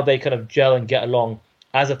see how they kind of gel and get along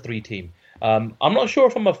as a three-team. I'm not sure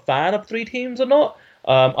if I'm a fan of three teams or not.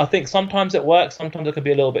 I think sometimes it works, sometimes it can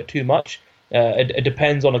be a little bit too much. It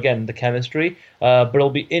depends on, again, the chemistry, but it'll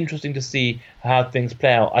be interesting to see how things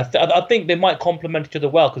play out. I think they might complement each other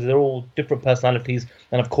well because they're all different personalities,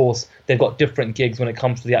 and of course they've got different gigs when it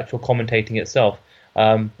comes to the actual commentating itself.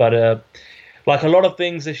 But like a lot of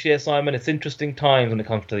things this year, Simon, it's interesting times when it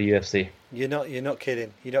comes to the UFC. You're not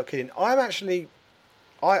kidding.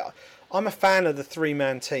 I'm a fan of the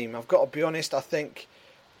three-man team. I've got to be honest. I think,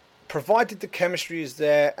 provided the chemistry is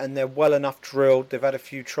there and they're well enough drilled, they've had a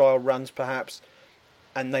few trial runs perhaps,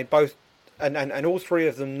 and they both and all three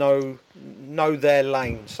of them know their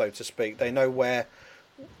lane, so to speak. They know when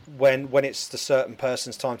it's the certain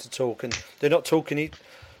person's time to talk, and they're not talking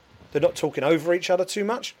over each other too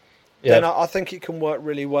much. Yeah. Then I think it can work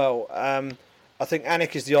really well. I think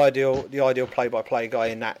Anik is the ideal play-by-play guy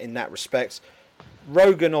in that respect.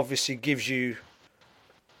 Rogan obviously gives you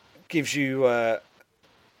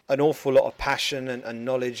an awful lot of passion and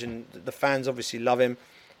knowledge, and the fans obviously love him.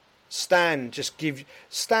 Stan just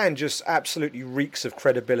absolutely reeks of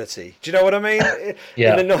credibility. Do you know what I mean?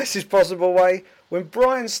 Yeah. In the nicest possible way. When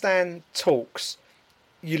Brian Stan talks,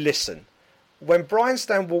 you listen. When Brian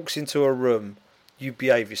Stan walks into a room, you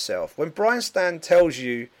behave yourself. When Brian Stan tells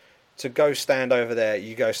you to go stand over there,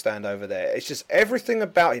 you go stand over there. It's just everything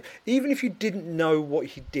about him. Even if you didn't know what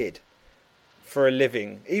he did for a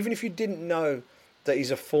living, even if you didn't know that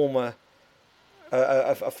he's a former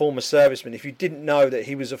a former serviceman, if you didn't know that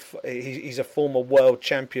he's a former world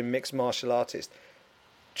champion mixed martial artist,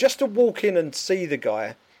 just to walk in and see the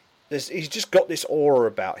guy, he's just got this aura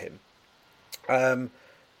about him.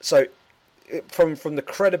 So from the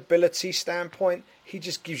credibility standpoint, he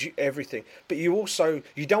just gives you everything. But you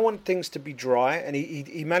don't want things to be dry, and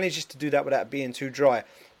he manages to do that without being too dry.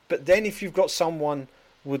 But then if you've got someone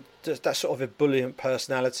with that sort of ebullient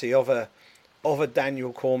personality of a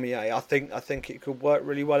Daniel Cormier, I think it could work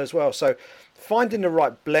really well as well. So finding the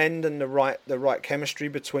right blend and the right chemistry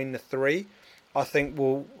between the three, I think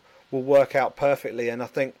will work out perfectly. And I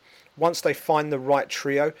think once they find the right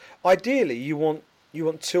trio, ideally you want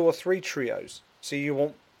 2 or 3 trios. So you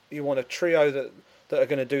want a trio that are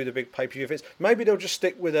going to do the big pay-per-view events. Maybe they'll just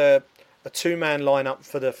stick with a 2-man lineup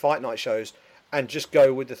for the fight night shows and just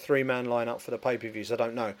go with the 3-man lineup for the pay-per-views. I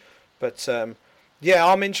don't know, but yeah,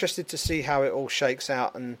 I'm interested to see how it all shakes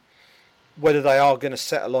out and whether they are going to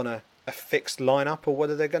settle on a fixed lineup or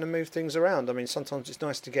whether they're going to move things around. I mean, sometimes it's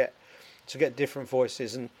nice to get different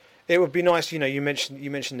voices, and it would be nice. You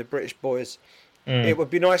mentioned the British boys. It would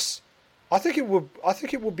be nice. I think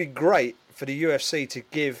it would be great for the UFC to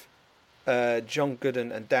give John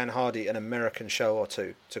Gooden and Dan Hardy an American show or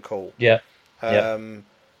two to call. Yeah.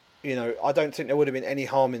 I don't think there would have been any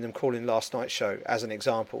harm in them calling last night's show as an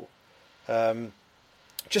example.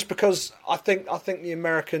 Just because I think the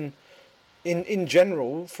American, in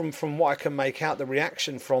general, from what I can make out, the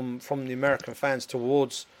reaction from the American fans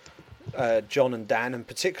towards John and Dan, and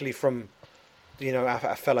particularly from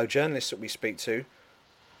our fellow journalists that we speak to,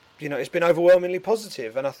 it's been overwhelmingly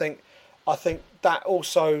positive, and I think that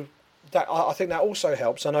also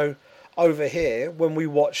helps. I know over here when we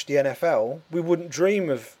watch the NFL, we wouldn't dream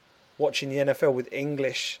of watching the NFL with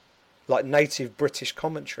English, like native British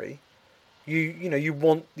commentary. You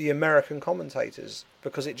want the American commentators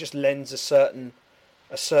because it just lends a certain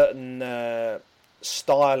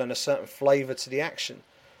style and a certain flavour to the action.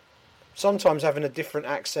 Sometimes having a different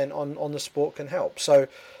accent on the sport can help. So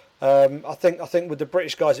I think with the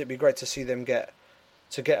British guys, it'd be great to see them get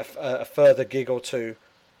a further gig or two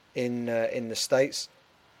in the States.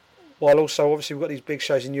 While also, obviously, we've got these big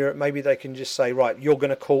shows in Europe. Maybe they can just say, right, you're going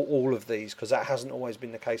to call all of these, because that hasn't always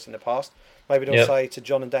been the case in the past. Maybe they'll say to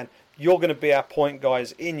John and Dan, you're going to be our point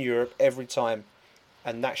guys in Europe every time,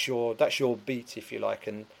 and that's your beat, if you like.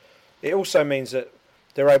 And it also means that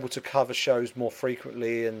they're able to cover shows more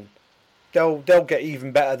frequently, and they'll get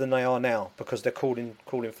even better than they are now because they're calling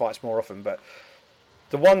fights more often. But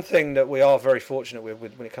the one thing that we are very fortunate with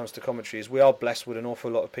when it comes to commentary is we are blessed with an awful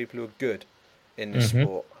lot of people who are good in this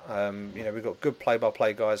sport. We've got good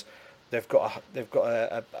play-by-play guys. They've got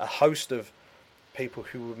a host of people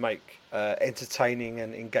who would make entertaining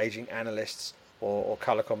and engaging analysts or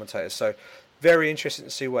colour commentators. So very interesting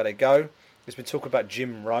to see where they go. There's been talk about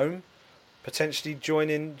Jim Rome potentially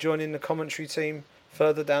joining the commentary team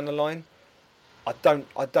further down the line. I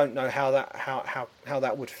don't know how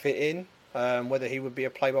that would fit in, whether he would be a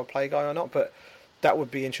play-by-play guy or not, but that would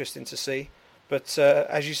be interesting to see. But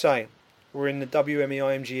as you say, we're in the WME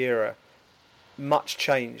IMG era. Much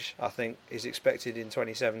change, I think, is expected in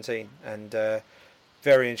 2017, and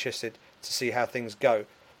very interested to see how things go.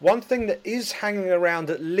 One thing that is hanging around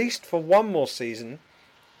at least for one more season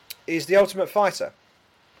is The Ultimate Fighter,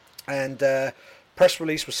 and press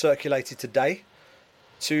release was circulated today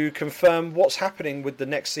to confirm what's happening with the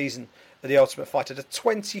next season of The Ultimate Fighter, the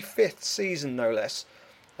 25th season, no less.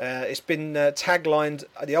 It's been taglined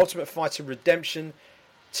The Ultimate Fighter Redemption,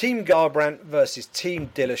 Team Garbrandt versus Team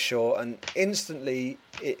Dillashaw, and instantly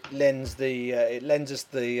it lends us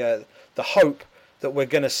the hope that we're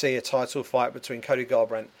going to see a title fight between Cody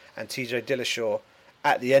Garbrandt and TJ Dillashaw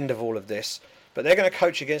at the end of all of this. But they're going to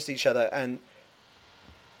coach against each other, and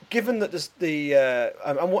given that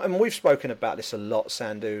and we've spoken about this a lot,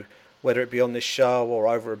 Sandhu, whether it be on this show or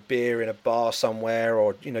over a beer in a bar somewhere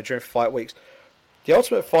or during fight weeks, the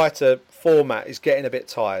Ultimate Fighter format is getting a bit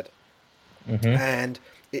tired, and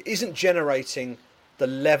it isn't generating the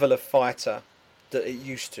level of fighter that it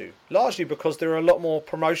used to, largely because there are a lot more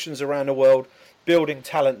promotions around the world building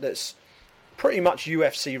talent that's pretty much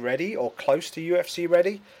UFC ready or close to UFC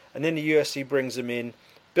ready, and then the UFC brings them in,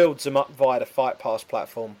 builds them up via the Fight Pass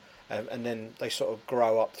platform, and then they sort of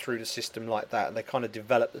grow up through the system like that, and they kind of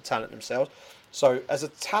develop the talent themselves. So as a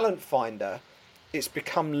talent finder, it's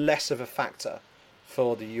become less of a factor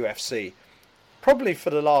for the UFC, probably for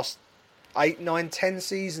the last 8, 9, 10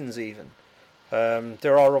 seasons even.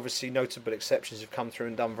 There are obviously notable exceptions who've come through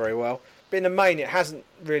and done very well, but in the main it hasn't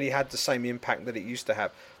really had the same impact that it used to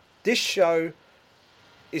have. This show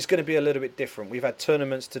is going to be a little bit different. We've had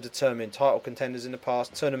tournaments to determine title contenders in the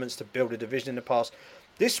past, tournaments to build a division in the past.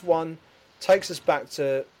 This one takes us back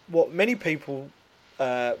to what many people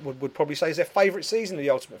would probably say is their favourite season of The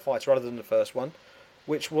Ultimate Fighter, other than the first one,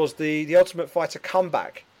 which was the Ultimate Fighter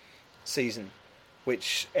comeback season,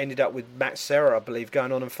 which ended up with Matt Serra, I believe,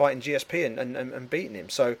 going on and fighting GSP and beating him.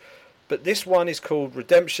 So, but this one is called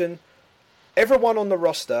Redemption. Everyone on the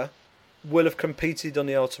roster will have competed on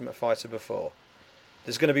the Ultimate Fighter before.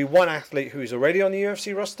 There's going to be one athlete who's already on the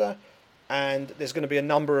UFC roster, and there's going to be a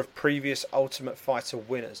number of previous Ultimate Fighter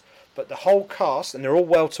winners. But the whole cast, and they're all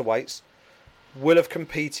welterweights, will have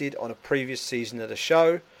competed on a previous season of the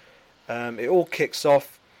show. It all kicks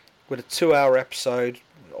off with a 2-hour episode.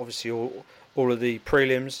 Obviously, all of the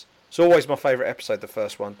prelims. It's always my favourite episode, the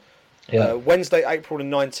first one. Yeah. Wednesday, April the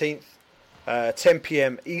 19th, 10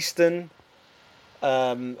 p.m. Eastern.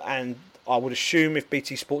 And I would assume if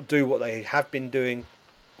BT Sport do what they have been doing,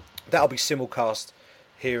 that'll be simulcast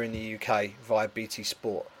here in the UK via BT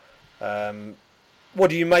Sport. What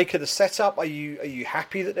do you make of the setup? Are you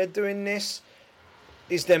happy that they're doing this?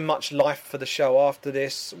 Is there much life for the show after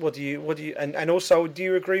this? What do you and also, do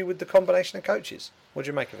you agree with the combination of coaches? What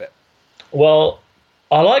do you make of it? Well,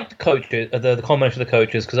 I like the coaches, the combination of the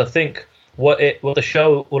coaches, because I think what the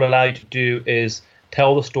show will allow you to do is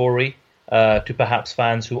tell the story to perhaps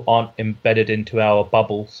fans who aren't embedded into our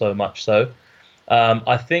bubble so much so.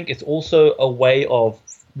 I think it's also a way of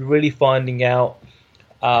really finding out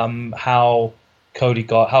how far Cody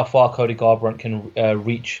Garbrandt can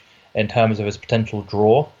reach in terms of his potential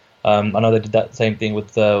draw. I know they did that same thing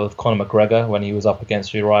with Conor McGregor when he was up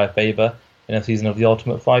against Uriah Faber in a season of The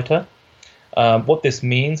Ultimate Fighter. What this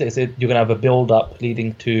means is that you're going to have a build-up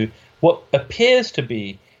leading to what appears to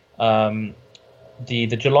be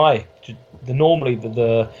the July. Normally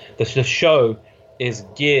the show is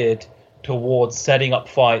geared towards setting up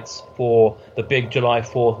fights for the big July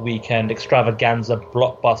 4th weekend extravaganza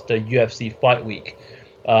blockbuster UFC Fight Week,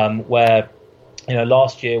 where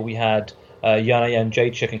last year we had Yana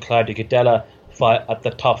Jędrzejczyk and Claudia Gadelha fight at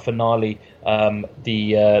the tough finale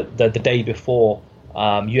the day before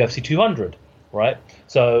UFC 200, right?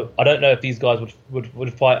 So I don't know if these guys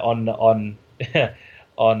would fight on on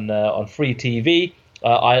free TV.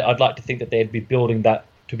 I'd like to think that they'd be building that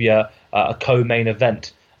to be a co-main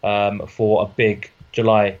event for a big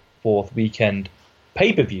July 4th weekend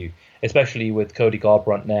pay-per-view, especially with Cody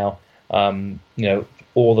Garbrandt now.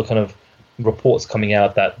 All the kind of reports coming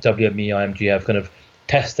out that WME IMG have kind of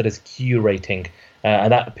tested his Q rating,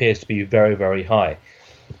 and that appears to be very, very high.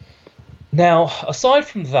 Now, aside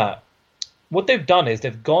from that, what they've done is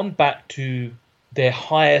they've gone back to their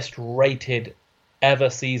highest rated ever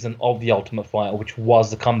season of The Ultimate Fighter, which was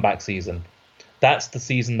the comeback season. That's the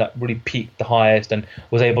season that really peaked the highest and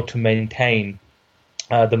was able to maintain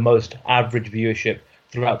the most average viewership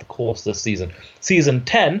throughout the course of the season. Season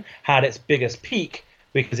 10 had its biggest peak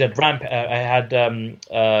because it had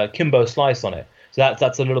Kimbo Slice on it. So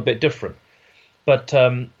that's a little bit different. But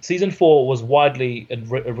Season 4 was widely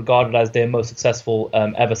regarded as their most successful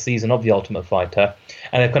ever season of The Ultimate Fighter.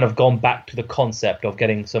 And they've kind of gone back to the concept of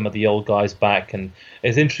getting some of the old guys back. And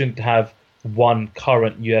it's interesting to have one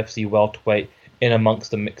current UFC welterweight in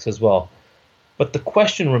amongst the mix as well. But the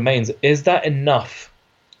question remains, is that enough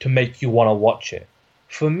to make you want to watch it?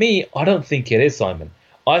 For me, I don't think it is, Simon.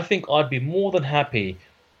 I think I'd be more than happy,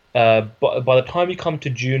 by the time you come to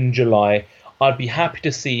June, July, I'd be happy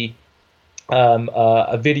to see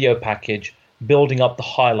a video package building up the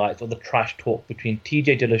highlights of the trash talk between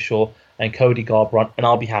TJ Dillashaw and Cody Garbrandt, and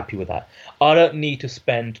I'll be happy with that. I don't need to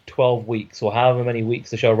spend 12 weeks or however many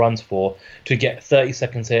weeks the show runs for to get 30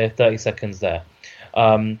 seconds here, 30 seconds there.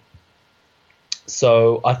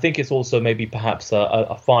 So I think it's also maybe perhaps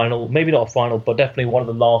a final, maybe not a final, but definitely one of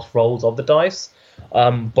the last rolls of the dice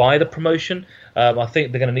by the promotion. I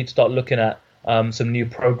think they're going to need to start looking at some new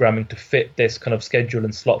programming to fit this kind of schedule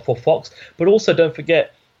and slot for Fox. But also don't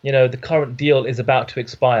forget, the current deal is about to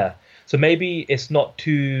expire. So maybe it's not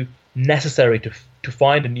too necessary to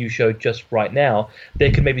find a new show just right now. They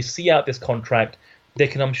can maybe see out this contract. They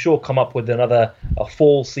can, I'm sure, come up with a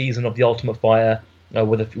fall season of The Ultimate Fighter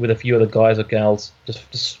with a few other guys or gals.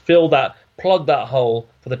 Just plug that hole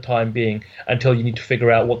for the time being until you need to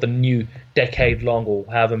figure out what the new decade-long or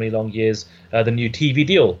however many long years the new TV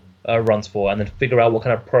deal runs for, and then figure out what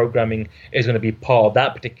kind of programming is going to be part of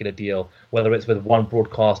that particular deal, whether it's with one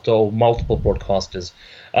broadcaster or multiple broadcasters.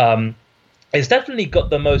 It's definitely got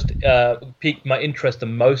the most piqued my interest the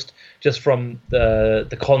most just from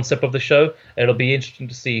the concept of the show. It'll be interesting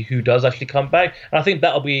to see who does actually come back, and I think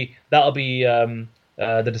that'll be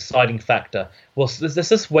the deciding factor. Well, let's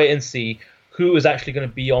just wait and see who is actually going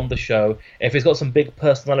to be on the show. If it's got some big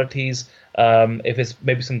personalities, if it's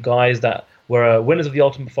maybe some guys that were winners of the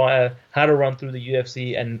Ultimate Fighter, had a run through the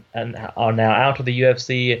UFC and are now out of the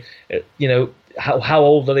UFC. How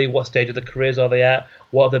old are they? What stage of the careers are they at?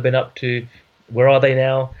 What have they been up to? Where are they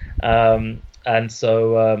now?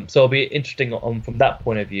 So it'll be interesting from that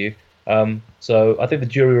point of view. So I think the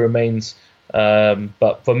jury remains.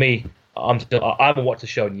 But for me, I haven't watched the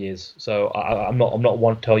show in years, so I'm not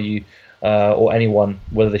one to tell you or anyone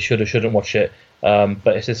whether they should or shouldn't watch it.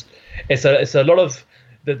 But it's a lot of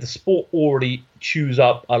the sport already chews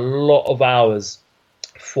up a lot of hours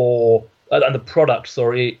for and the product,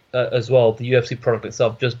 as well. The UFC product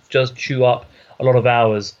itself just chew up a lot of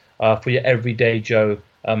hours for your everyday Joe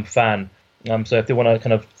fan. So if they want to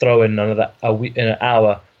kind of throw in an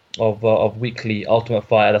hour of weekly Ultimate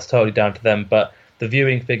Fighter, that's totally down to them. But the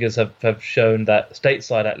viewing figures have shown that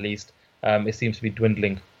stateside, at least, it seems to be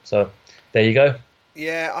dwindling. So there you go.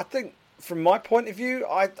 Yeah, I think from my point of view,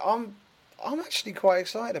 I'm actually quite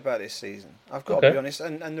excited about this season. I've got to be honest,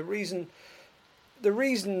 and the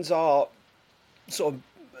reasons are sort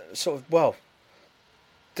of well,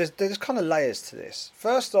 there's kind of layers to this.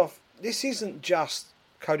 First off, this isn't just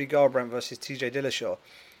Cody Garbrandt versus TJ Dillashaw.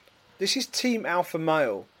 This is Team Alpha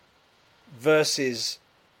Male versus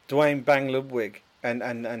Dwayne Bang Ludwig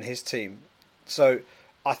and his team. So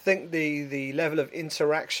I think the level of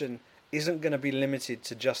interaction isn't going to be limited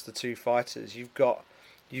to just the two fighters. You've got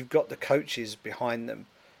the coaches behind them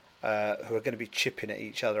who are going to be chipping at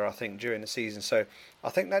each other, I think, during the season. So I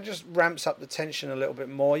think that just ramps up the tension a little bit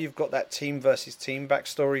more. You've got that team versus team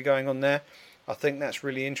backstory going on there. I think that's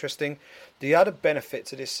really interesting. The other benefit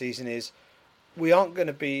to this season is we aren't going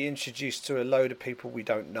to be introduced to a load of people we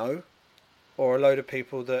don't know, or a load of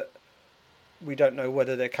people that we don't know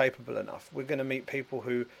whether they're capable enough. We're going to meet people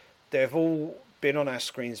who they've all been on our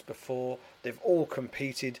screens before. They've all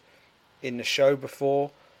competed in the show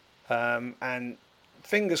before. And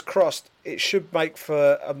fingers crossed, it should make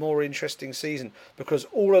for a more interesting season, because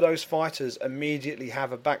all of those fighters immediately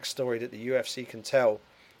have a backstory that the UFC can tell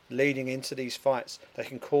leading into these fights. They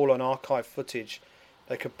can call on archive footage.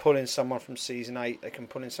 They could pull in someone from season 8. They can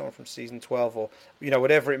pull in someone from season 12, or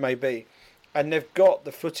whatever it may be. And they've got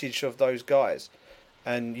the footage of those guys.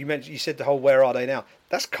 And you said the whole "where are they now?"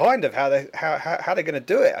 That's kind of how they're going to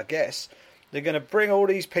do it, I guess. They're going to bring all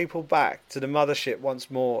these people back to the mothership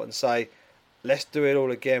once more and say, let's do it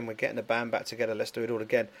all again. We're getting the band back together. Let's do it all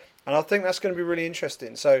again. And I think that's going to be really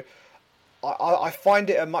interesting. So I find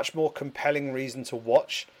it a much more compelling reason to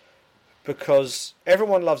watch, because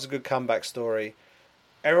everyone loves a good comeback story.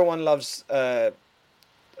 Everyone loves a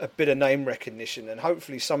bit of name recognition. And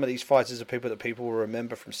hopefully some of these fighters are people that people will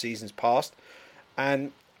remember from seasons past.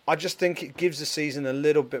 And I just think it gives the season a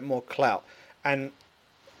little bit more clout. And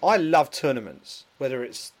I love tournaments, whether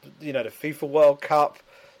it's the FIFA World Cup,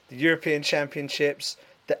 the European Championships,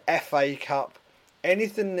 the FA Cup,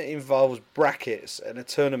 anything that involves brackets and a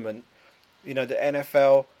tournament, the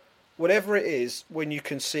NFL, whatever it is, when you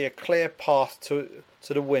can see a clear path to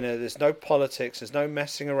the winner, there's no politics, there's no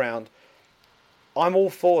messing around. I'm all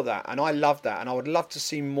for that, and I love that, and I would love to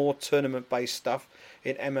see more tournament-based stuff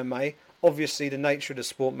in MMA. Obviously, the nature of the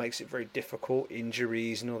sport makes it very difficult,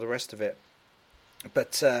 injuries and all the rest of it.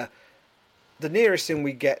 But the nearest thing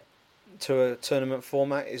we get to a tournament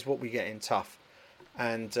format is what we get in Tough.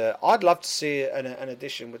 And I'd love to see an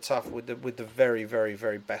edition with Tough with the very, very,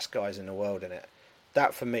 very best guys in the world in it.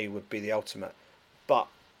 That, for me, would be the ultimate. But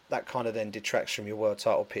that kind of then detracts from your world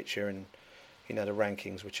title picture and, the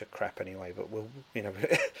rankings, which are crap anyway. But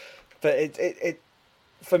but it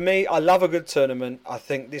for me, I love a good tournament. I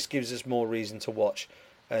think this gives us more reason to watch.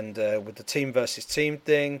 And with the team versus team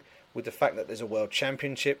thing, with the fact that there's a world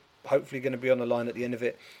championship hopefully going to be on the line at the end of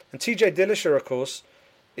it. And TJ Dillashaw, of course,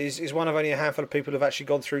 is one of only a handful of people who've actually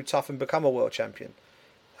gone through Tough and become a world champion.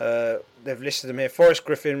 They've listed them here: Forrest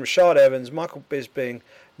Griffin, Rashad Evans, Michael Bisping,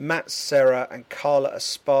 Matt Serra, and Carla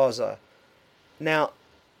Esparza. Now,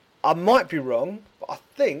 I might be wrong, but I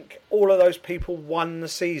think all of those people won the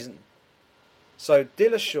season. So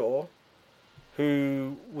Dillashaw,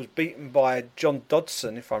 who was beaten by John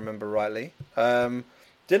Dodson, if I remember rightly,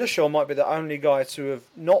 Dillashaw might be the only guy to have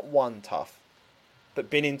not won Tough, but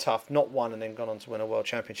been in Tough, not won, and then gone on to win a world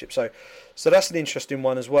championship. So that's an interesting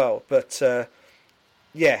one as well. But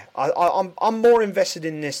yeah, I'm more invested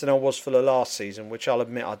in this than I was for the last season, which I'll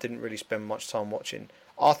admit I didn't really spend much time watching.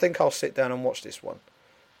 I think I'll sit down and watch this one,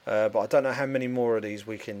 but I don't know how many more of these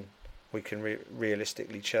we can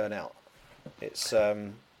realistically churn out. It's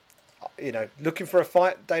looking for a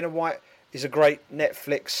fight. Dana White is a great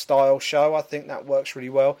Netflix style show. I think that works really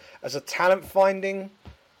well as a talent finding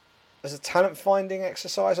as a talent finding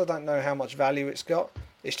exercise, I don't know how much value it's got.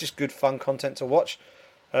 It's just good fun content to watch.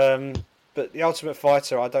 But the Ultimate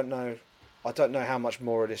Fighter, I don't know. I don't know how much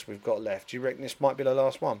more of this we've got left. Do you reckon this might be the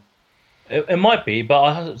last one? It might be, but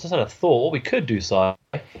I just had a thought. What we could do, Si,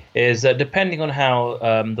 is depending on how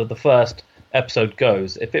the first episode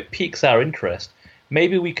goes, if it piques our interest,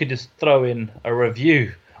 maybe we could just throw in a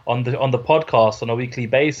review on the podcast on a weekly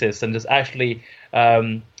basis and just actually,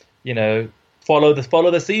 follow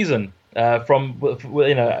the season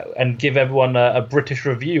and give everyone a British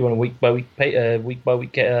review on a week by week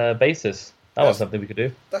basis. That was something we could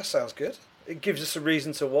do. That sounds good. It gives us a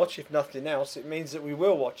reason to watch. If nothing else, it means that we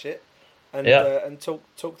will watch it and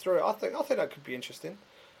talk through it. I think that could be interesting.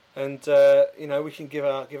 And we can give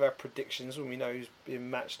our predictions when we know who's being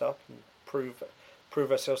matched up and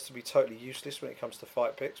prove ourselves to be totally useless when it comes to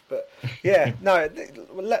fight picks. But yeah, no,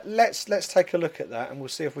 let's take a look at that, and we'll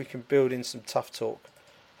see if we can build in some tough talk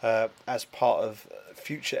as part of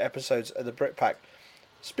future episodes of the BritPack.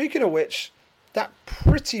 Speaking of which, that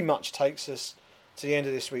pretty much takes us to the end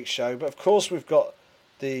of this week's show. But of course, we've got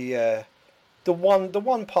the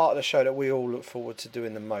one part of the show that we all look forward to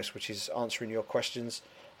doing the most, which is answering your questions.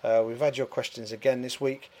 We've had your questions again this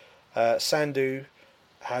week. Sandu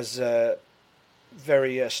has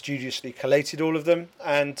very studiously collated all of them,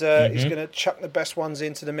 and he's going to chuck the best ones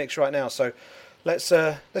into the mix right now. So let's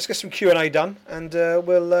get some Q&A done, and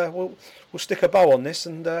we'll stick a bow on this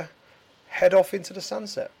and head off into the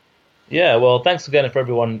sunset. Yeah, well, thanks again for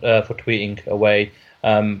everyone for tweeting away.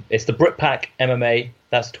 It's the BritPack MMA.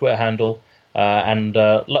 That's the Twitter handle. And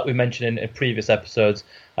like we mentioned in previous episodes,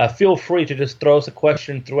 feel free to just throw us a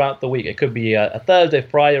question throughout the week. It could be a Thursday,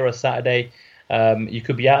 Friday, or a Saturday. You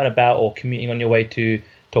could be out and about or commuting on your way to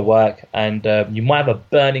work, and you might have a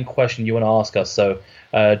burning question you want to ask us. So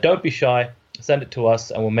don't be shy. Send it to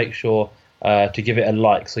us, and we'll make sure to give it a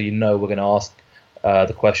like so you know we're going to ask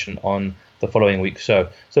the question on the following week's show.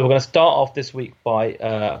 So we're going to start off this week by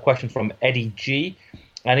a question from Eddie G.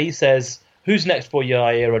 And he says, who's next for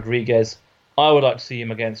Yair Rodriguez? I would like to see him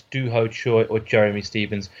against Doo Ho Choi or Jeremy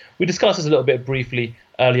Stephens. We discussed this a little bit briefly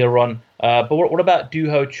earlier on, but what about Doo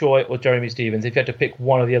Ho Choi or Jeremy Stephens? If you had to pick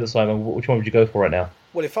one or the other, Simon, which one would you go for right now?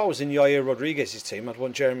 Well, if I was in Yair Rodriguez's team, I'd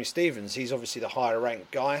want Jeremy Stephens. He's obviously the higher ranked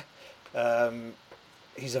guy.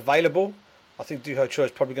 He's available. I think Doo Ho Choi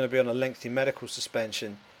is probably going to be on a lengthy medical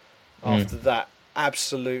suspension after that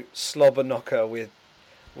absolute slobber knocker with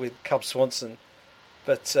Cub Swanson.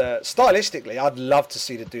 But stylistically, I'd love to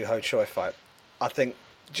see the Doo Ho Choi fight. I think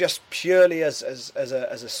just purely as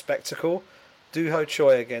a spectacle, Doo Ho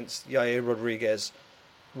Choi against Yair Rodriguez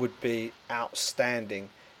would be outstanding.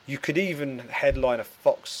 You could even headline a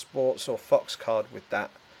Fox Sports or Fox card with that.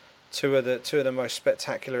 Two of the most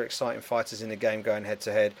spectacular, exciting fighters in the game going head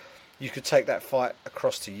to head. You could take that fight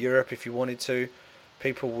across to Europe if you wanted to.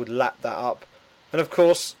 People would lap that up, and of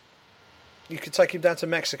course, you could take him down to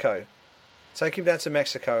Mexico. Take him down to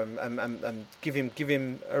Mexico and give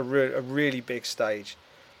him a really big stage.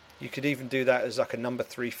 You could even do that as like a number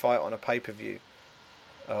 3 fight on a pay-per-view,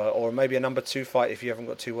 or maybe a number 2 fight if you haven't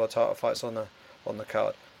got 2 world title fights on the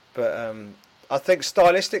card. But I think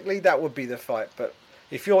stylistically that would be the fight. But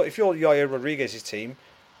if you're Yair Rodriguez's team,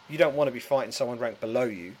 you don't want to be fighting someone ranked below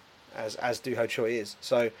you, as Doo Ho Choi is.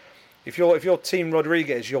 So if you're Team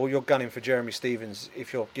Rodriguez, you're gunning for Jeremy Stephens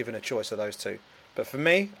if you're given a choice of those two. But for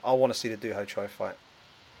me, I want to see the Doo Ho Choi fight.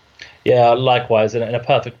 Yeah, likewise. In a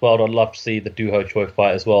perfect world, I'd love to see the Doo Ho Choi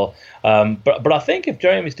fight as well. But I think if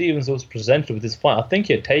Jeremy Stephens was presented with this fight, I think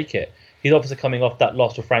he'd take it. He's obviously coming off that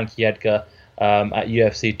loss to Frankie Edgar at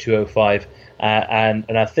UFC 205.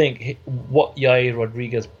 And I think what Yair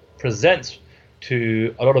Rodriguez presents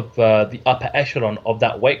to a lot of the upper echelon of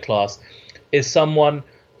that weight class is someone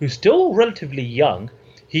who's still relatively young.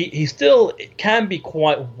 He still can be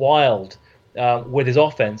quite wild with his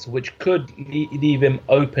offense, which could leave him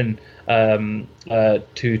open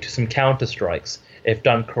to some counter strikes if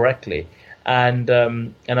done correctly. And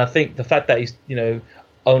I think the fact that he's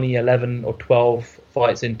only 11 or 12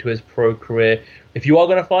 fights into his pro career, if you are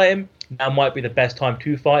going to fight him, now might be the best time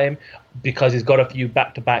to fight him because he's got a few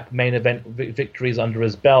back-to-back main event victories under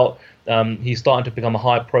his belt. He's starting to become a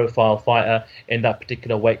high-profile fighter in that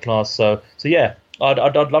particular weight class. So yeah,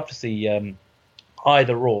 I'd love to see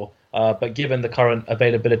either or. But given the current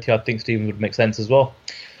availability, I think Steven would make sense as well.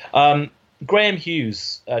 Graham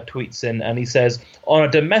Hughes tweets in and he says, on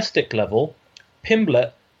a domestic level,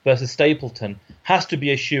 Pimblett versus Stapleton has to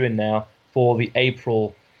be a shoo-in now for the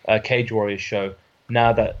April Cage Warriors show,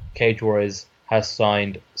 now that Cage Warriors has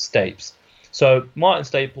signed Stapes. So Martin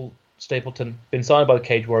Stapleton, been signed by the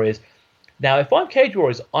Cage Warriors. Now, if I'm Cage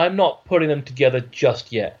Warriors, I'm not putting them together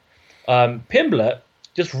just yet. Pimblett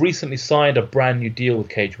just recently signed a brand new deal with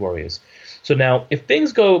Cage Warriors. So now, if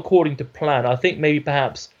things go according to plan, I think maybe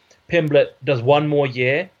perhaps Pimblett does one more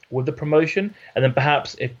year with the promotion, and then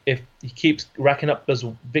perhaps if he keeps racking up those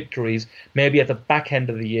victories, maybe at the back end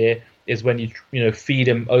of the year is when you feed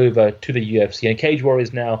him over to the UFC. And Cage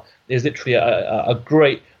Warriors now is literally a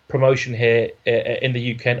great promotion here in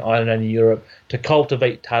the UK and Ireland and in Europe to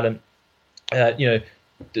cultivate talent. The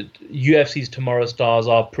UFC's tomorrow stars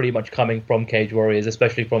are pretty much coming from Cage Warriors,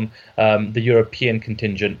 especially from the European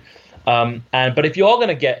contingent. But if you are going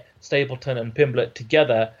to get Stapleton and Pimblett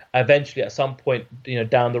together eventually at some point,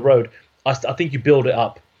 down the road, I think you build it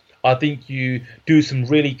up. I think you do some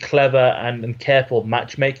really clever and careful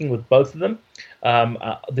matchmaking with both of them.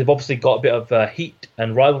 They've obviously got a bit of heat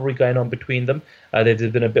and rivalry going on between them.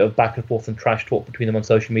 There's been a bit of back and forth and trash talk between them on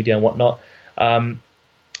social media and whatnot.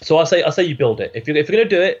 So I say you build it. If you're going to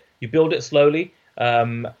do it, you build it slowly.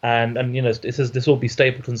 This will be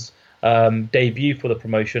Stapleton's debut for the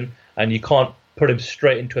promotion, and you can't put him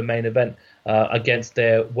straight into a main event against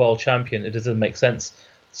their world champion. It doesn't make sense.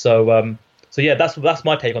 So yeah, that's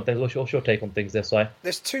my take on things. What's your take on things there, Si?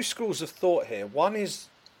 There's two schools of thought here. One is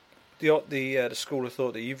the school of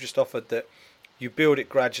thought that you've just offered, that you build it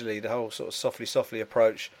gradually, the whole sort of softly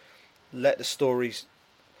approach. Let the story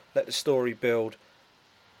build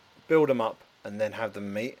them up, and then have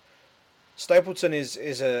them meet. Stapleton is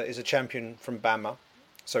a champion from Bama,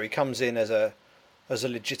 so he comes in as a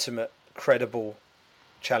legitimate, credible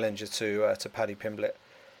challenger to Paddy Pimblett.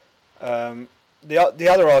 The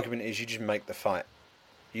other argument is you just make the fight.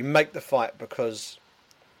 You make the fight because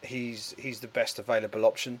he's the best available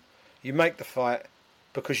option. You make the fight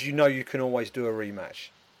because you can always do a rematch.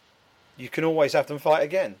 You can always have them fight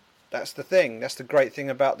again. That's the thing. That's the great thing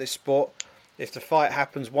about this sport. If the fight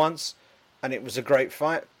happens once and it was a great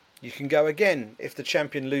fight, you can go again. If the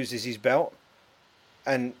champion loses his belt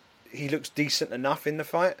and he looks decent enough in the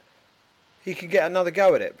fight, he can get another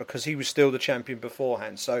go at it because he was still the champion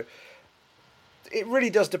beforehand. So it really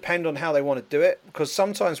does depend on how they want to do it, because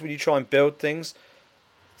sometimes when you try and build things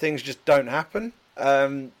just don't happen.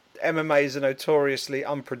 MMA is a notoriously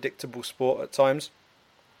unpredictable sport at times.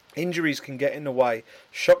 Injuries can get in the way.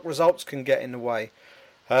 Shock results can get in the way.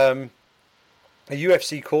 A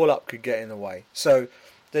UFC call-up could get in the way. So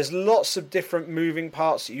there's lots of different moving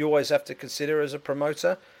parts that you always have to consider as a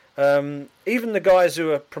promoter. Even the guys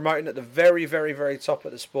who are promoting at the very, very, very top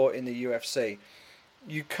of the sport in the UFC,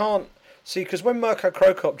 you can't see, because when Mirko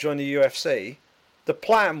Cro Cop joined the UFC, the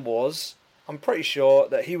plan was, I'm pretty sure,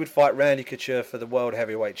 that he would fight Randy Couture for the World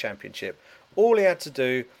Heavyweight Championship. All he had to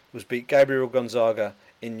do was beat Gabriel Gonzaga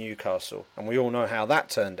in Newcastle, and we all know how that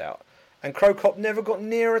turned out. And Cro Cop never got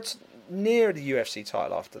near the UFC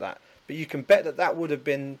title after that. But you can bet that would have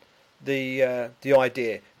been the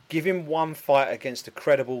idea. Give him one fight against a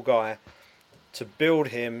credible guy to build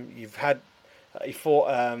him. He fought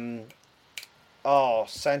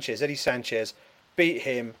Eddie Sanchez, beat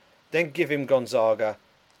him, then give him Gonzaga,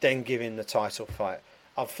 then give him the title fight.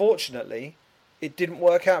 Unfortunately, it didn't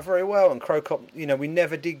work out very well, and Cro Cop, we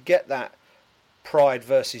never did get that Pride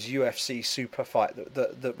versus UFC super fight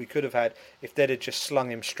that we could have had if they'd have just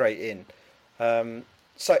slung him straight in.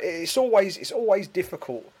 So it's always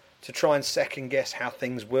difficult to try and second guess how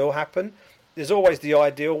things will happen. There's always the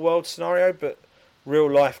ideal world scenario, but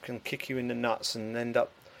real life can kick you in the nuts and end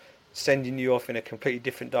up sending you off in a completely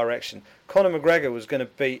different direction. Conor McGregor was going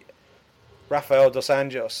to beat Rafael dos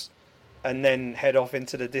Anjos and then head off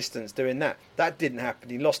into the distance doing that. That didn't happen.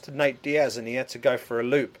 He lost to Nate Diaz and he had to go for a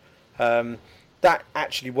loop. That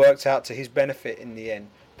actually worked out to his benefit in the end.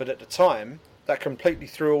 But at the time, that completely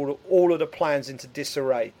threw all of the plans into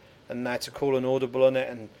disarray, and they had to call an audible on it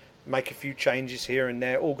and make a few changes here and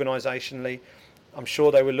there organisationally. I'm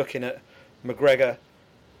sure they were looking at McGregor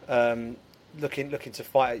looking to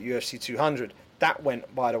fight at UFC 200. That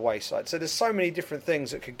went by the wayside. So there's so many different things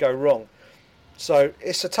that could go wrong. So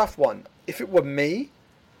it's a tough one. If it were me,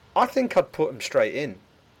 I think I'd put him straight in.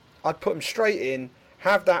 I'd put him straight in,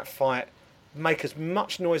 have that fight, make as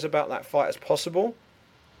much noise about that fight as possible.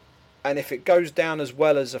 And if it goes down as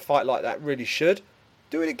well as a fight like that really should,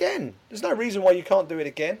 do it again. There's no reason why you can't do it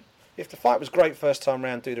again. If the fight was great first time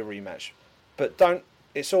round, do the rematch. But don't.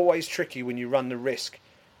 It's always tricky when you run the risk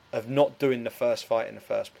of not doing the first fight in the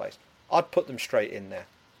first place. I'd put them straight in there.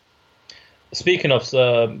 Speaking of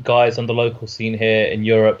guys on the local scene here in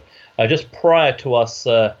Europe, just prior to us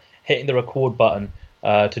hitting the record button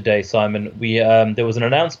today, Simon, there was an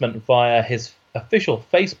announcement via his official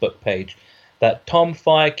Facebook page that Tom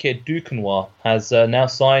Firekid Duquesnoy has now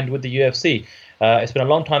signed with the UFC. It's been a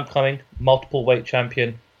long time coming, multiple weight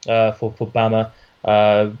champion for Bama.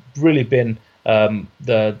 Really been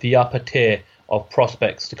the upper tier of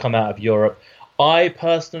prospects to come out of Europe. I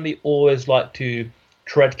personally always like to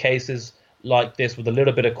tread cases like this with a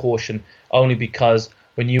little bit of caution, only because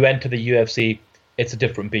when you enter the UFC, it's a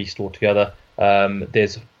different beast altogether.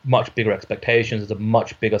 There's much bigger expectations, there's a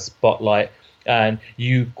much bigger spotlight, and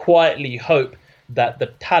you quietly hope that the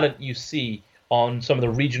talent you see on some of the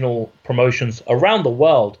regional promotions around the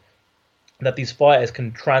world, that these fighters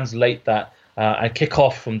can translate that and kick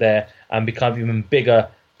off from there and become even bigger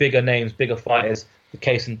names, bigger fighters. The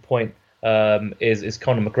case in point is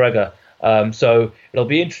Conor McGregor. So it'll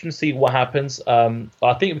be interesting to see what happens.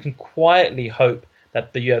 I think we can quietly hope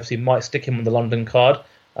that the UFC might stick him on the London card,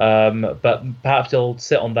 but perhaps they'll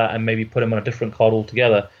sit on that and maybe put him on a different card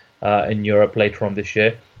altogether in Europe later on this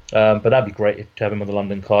year. But that'd be great to have him on the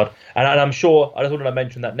London card. And I'm sure, I just wanted to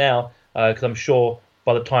mention that now, because I'm sure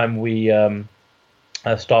by the time we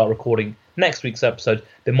start recording next week's episode,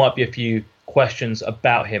 there might be a few questions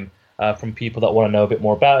about him from people that want to know a bit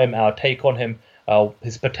more about him, our take on him,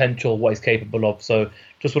 his potential, what he's capable of. So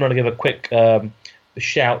just wanted to give a quick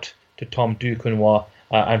shout to Tom Duquesnoy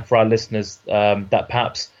and for our listeners that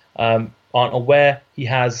perhaps aren't aware, he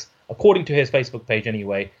has, according to his Facebook page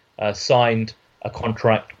anyway, signed a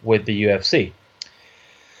contract with the UFC.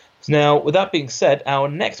 Now, with that being said, our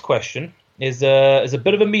next question is a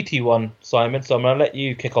bit of a meaty one, Simon, so I'm going to let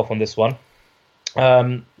you kick off on this one.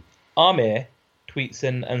 Amir tweets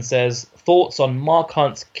in and says, thoughts on Mark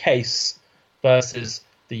Hunt's case versus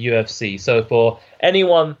the UFC. So for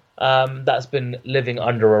anyone that's been living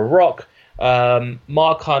under a rock,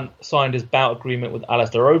 Mark Hunt signed his bout agreement with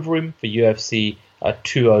Alistair Overeem for UFC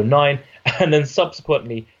 209, and then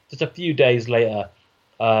subsequently, just a few days later,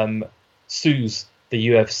 sues the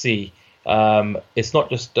UFC. It's not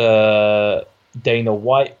just Dana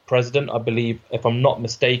White, president, I believe, if I'm not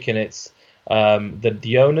mistaken, it's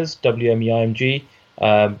the owners, WMEIMG,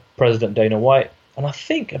 President Dana White, and I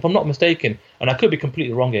think, if I'm not mistaken, and I could be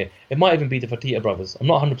completely wrong here, it might even be the Fertitta brothers. I'm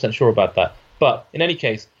not 100% sure about that. But in any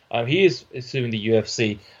case, he is suing the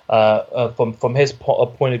UFC. From his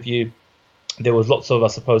point of view, there was lots of, I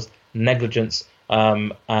suppose, negligence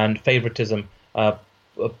and favoritism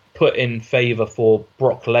put in favor for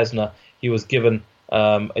Brock Lesnar. He was given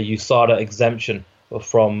a USADA exemption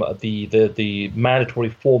from the mandatory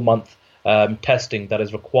 4-month testing that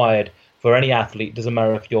is required for any athlete. Doesn't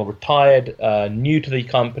matter if you're retired, new to the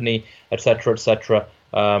company, etc., etc.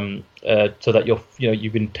 So that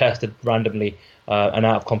you've been tested randomly and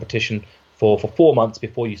out of competition for 4 months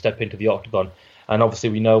before you step into the octagon. And obviously,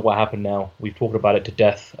 we know what happened now. We've talked about it to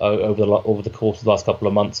death over the course of the last couple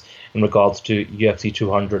of months in regards to UFC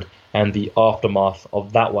 200 and the aftermath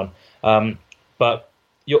of that one. But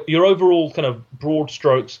your overall kind of broad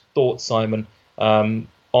strokes thoughts, Simon, on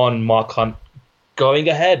Mark Hunt going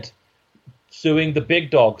ahead, suing the big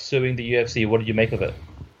dog, suing the UFC. What did you make of it?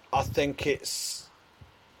 I think it's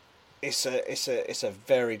a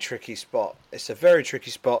very tricky spot. It's a very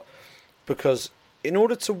tricky spot because in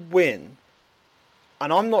order to win,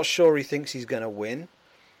 and I'm not sure he thinks he's going to win,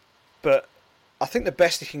 but I think the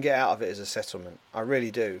best he can get out of it is a settlement. I really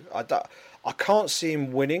do. I can't see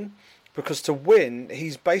him winning, because to win,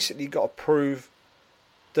 he's basically got to prove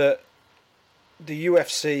that the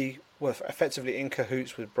UFC were effectively in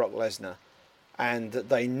cahoots with Brock Lesnar, and that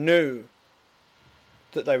they knew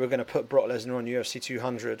that they were going to put Brock Lesnar on UFC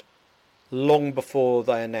 200 long before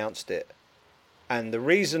they announced it. And the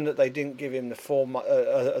reason that they didn't give him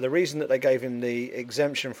the reason that they gave him the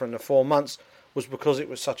exemption from the 4 months was because it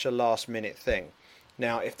was such a last minute thing.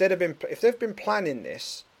 Now, if they've been planning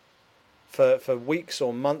this for weeks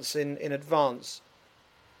or months in advance,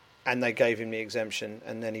 and they gave him the exemption,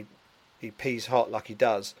 and then he pees hot like he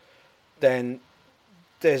does, then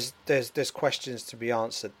there's questions to be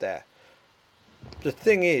answered there. The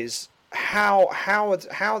thing is, how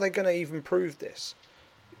are they going to even prove this?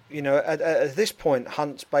 You know, at this point,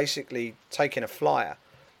 Hunt's basically taking a flyer,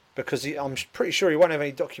 because I'm pretty sure he won't have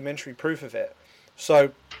any documentary proof of it.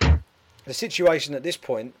 So the situation at this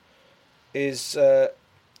point is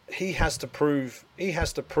he has to prove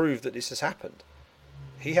that this has happened.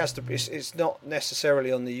 He has to. It's not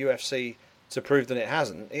necessarily on the UFC to prove that it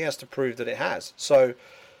hasn't. He has to prove that it has. So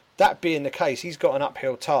that being the case, he's got an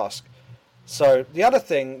uphill task. So the other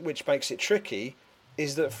thing which makes it tricky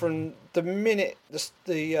is that from the minute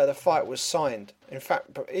the fight was signed, in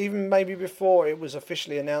fact, even maybe before it was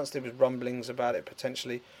officially announced, there was rumblings about it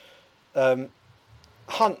potentially.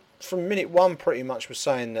 Hunt, from minute one, pretty much was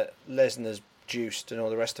saying that Lesnar's juiced and all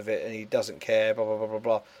the rest of it, and he doesn't care, blah, blah, blah, blah,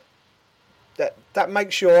 blah. That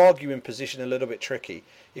makes your arguing position a little bit tricky.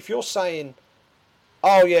 If you're saying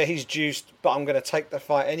oh yeah, he's juiced, but I'm going to take the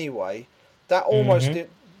fight anyway. That almost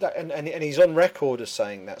Hmm. and he's on record as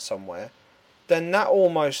saying that somewhere. Then that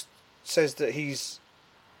almost says that he's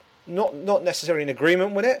not necessarily in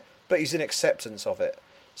agreement with it, but he's in acceptance of it.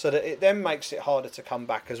 So that it then makes it harder to come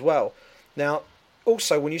back as well. Now,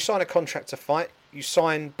 also when you sign a contract to fight, you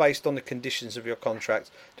sign based on the conditions of your contract,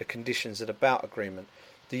 the conditions of the bout agreement,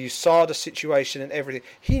 the USADA situation and everything.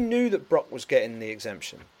 He knew that Brock was getting the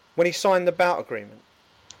exemption when he signed the bout agreement.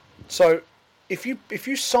 So if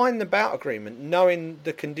you sign the bout agreement knowing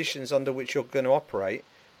the conditions under which you're going to operate,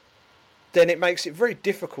 then it makes it very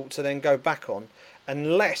difficult to then go back on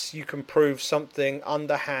unless you can prove something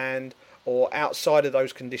underhand or outside of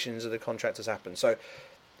those conditions of the contract has happened. So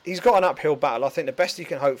he's got an uphill battle. I think the best he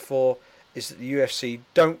can hope for is that the UFC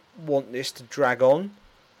don't want this to drag on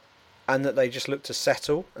and that they just look to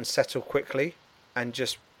settle and settle quickly and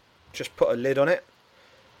just put a lid on it.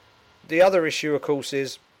 The other issue, of course,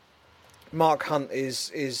 is Mark Hunt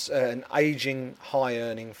is an aging,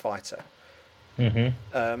 high-earning fighter.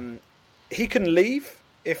 Hmm. He can leave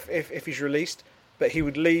if he's released, but he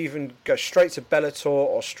would leave and go straight to Bellator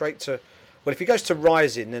or straight to... Well, if he goes to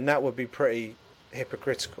Rising, then that would be pretty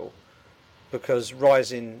hypocritical because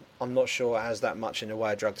Rising, I'm not sure, has that much in the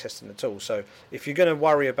way of drug testing at all. So if you're going to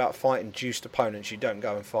worry about fighting juiced opponents, you don't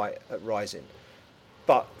go and fight at Rising.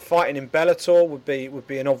 But fighting in Bellator would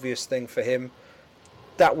be an obvious thing for him.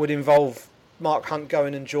 That would involve Mark Hunt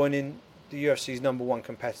going and joining the UFC's number one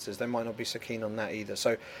competitors. They might not be so keen on that either.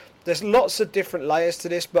 So there's lots of different layers to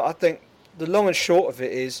this, but I think the long and short of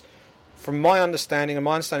it is, from my understanding, and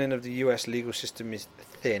my understanding of the US legal system is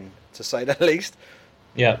thin, to say the least.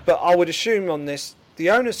 Yeah. But I would assume on this,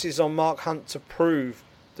 the onus is on Mark Hunt to prove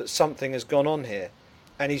that something has gone on here.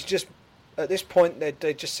 And he's just, at this point,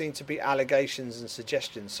 there just seem to be allegations and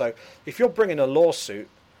suggestions. So if you're bringing a lawsuit,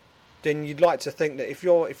 then you'd like to think that if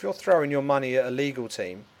you're throwing your money at a legal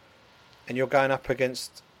team and you're going up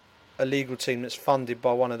against a legal team that's funded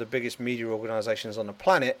by one of the biggest media organisations on the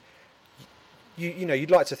planet, you know, you'd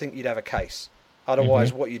like to think you'd have a case.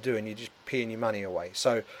 Otherwise, what you're doing, you're just peeing your money away.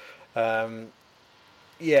 So,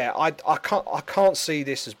 yeah, I can't see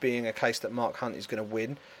this as being a case that Mark Hunt is going to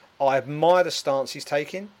win. I admire the stance he's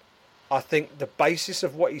taking. I think the basis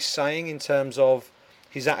of what he's saying in terms of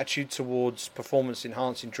his attitude towards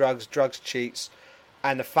performance-enhancing drugs, drugs cheats,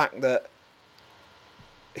 and the fact that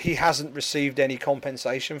he hasn't received any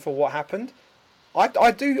compensation for what happened,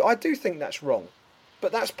 I do think that's wrong.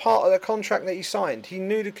 But that's part of the contract that he signed. He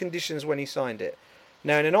knew the conditions when he signed it.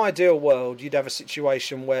 Now, in an ideal world, you'd have a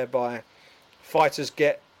situation whereby fighters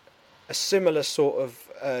get a similar sort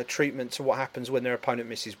of treatment to what happens when their opponent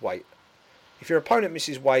misses weight. If your opponent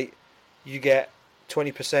misses weight, you get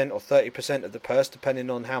 20% or 30% of the purse, depending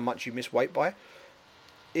on how much you miss weight by.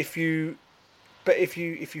 If you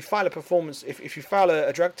fail a performance, if you fail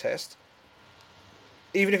a drug test,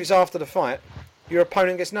 even if it's after the fight, your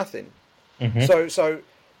opponent gets nothing. Hmm. So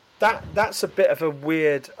that's a bit of a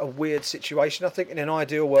weird situation. I think in an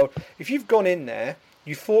ideal world, if you've gone in there,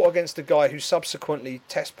 you fought against a guy who subsequently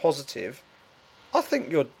tests positive, I think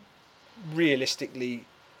you're realistically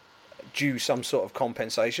due some sort of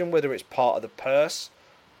compensation, whether it's part of the purse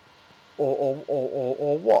or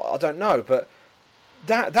what, I don't know. But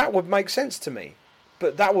that would make sense to me.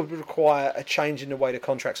 But that would require a change in the way the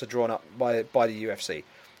contracts are drawn up by the UFC,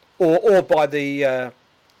 or by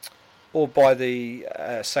the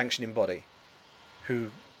sanctioning body, who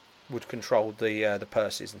would control the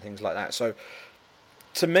purses and things like that. So,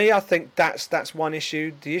 to me, I think that's one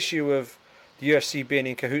issue. The issue of the UFC being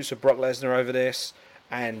in cahoots with Brock Lesnar over this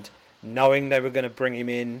and knowing they were going to bring him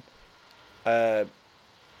in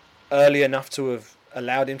early enough to have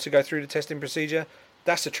allowed him to go through the testing procedure,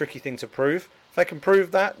 that's a tricky thing to prove. If they can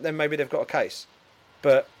prove that, then maybe they've got a case.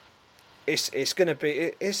 But it's going to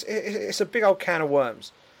be it's a big old can of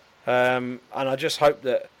worms. And I just hope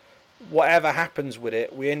that whatever happens with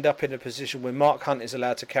it, we end up in a position where Mark Hunt is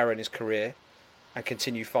allowed to carry on his career and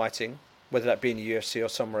continue fighting, whether that be in the UFC or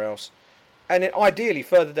somewhere else. And then ideally,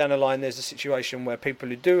 further down the line, there's a situation where people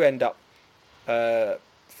who do end up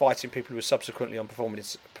fighting people who are subsequently on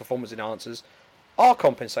performance enhancers are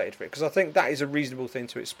compensated for it. Because I think that is a reasonable thing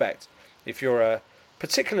to expect if you're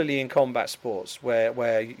particularly in combat sports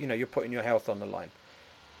where you know you're putting your health on the line.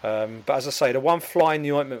 But as I say, the one fly in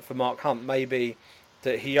the ointment for Mark Hunt may be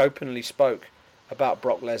that he openly spoke about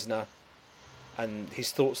Brock Lesnar and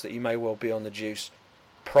his thoughts that he may well be on the juice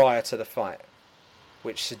prior to the fight,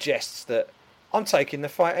 which suggests that I'm taking the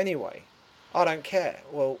fight anyway. I don't care.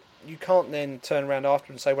 Well, you can't then turn around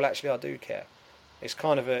after and say, well, actually, I do care. It's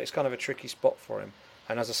kind of a tricky spot for him.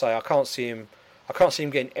 And as I say, I can't see him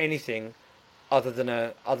getting anything other than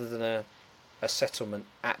a settlement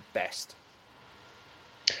at best.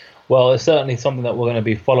 Well, it's certainly something that we're going to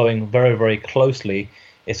be following very, very closely.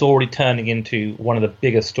 It's already turning into one of the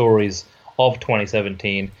biggest stories of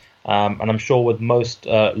 2017. And I'm sure with most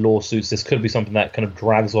lawsuits, this could be something that kind of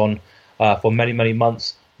drags on for many, many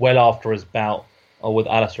months, well after his bout with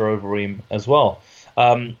Alistair Overeem as well.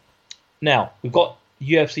 Now, we've got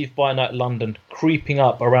UFC Fight Night London creeping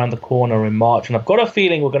up around the corner in March, and I've got a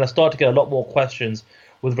feeling we're going to start to get a lot more questions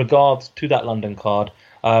with regards to that London card.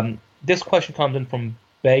 This question comes in from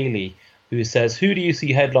Bailey, who says, who do you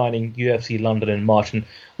see headlining UFC London in March? And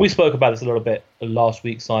we spoke about this a little bit last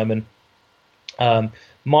week, Simon.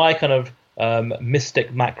 My kind of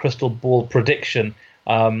mystic Matt Crystal Ball prediction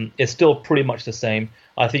is still pretty much the same.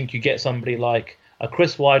 I think you get somebody like a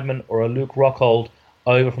Chris Weidman or a Luke Rockhold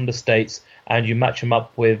over from the States, and you match him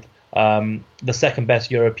up with the second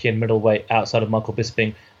best European middleweight outside of Michael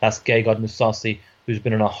Bisping. That's Gegard Mousasi, who's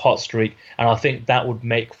been on a hot streak. And I think that would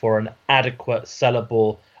make for an adequate,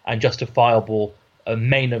 sellable, and justifiable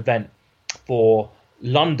main event for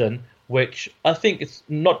London, which I think it's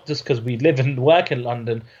not just because we live and work in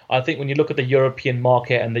London. I think when you look at the European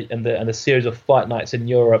market and the series of fight nights in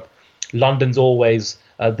Europe, London's always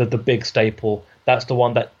the big staple. That's the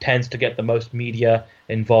one that tends to get the most media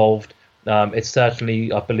involved. It's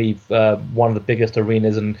certainly, I believe, one of the biggest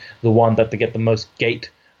arenas and the one that they get the most gate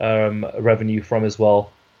revenue from as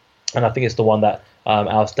well. And I think it's the one that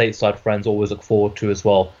our stateside friends always look forward to as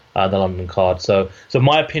well, the London card. So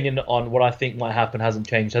my opinion on what I think might happen hasn't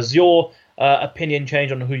changed. Has your opinion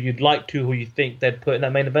changed on who you'd like to, who you think they'd put in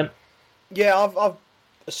that main event? Yeah, I've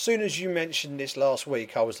as soon as you mentioned this last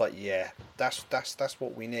week, I was like, yeah, that's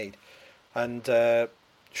what we need. And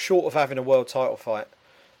short of having a world title fight,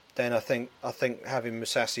 then I think having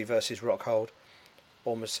Mousasi versus Rockhold,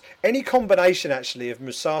 or any combination actually of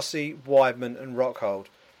Mousasi, Weidman, and Rockhold,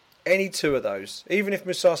 any two of those, even if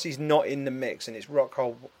Mousasi's not in the mix and it's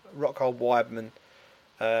Rockhold Weidman,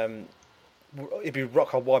 it'd be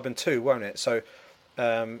Rockhold Weidman 2, won't it? So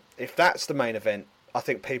if that's the main event, I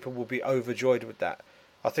think people will be overjoyed with that.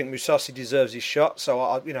 I think Mousasi deserves his shot.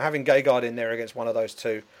 So having Gegard in there against one of those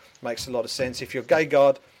two makes a lot of sense. If you're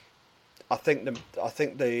Gegard, I think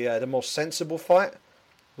the more sensible fight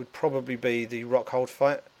would probably be the Rockhold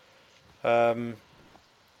fight.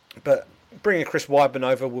 But bringing Chris Weidman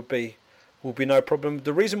over would be no problem.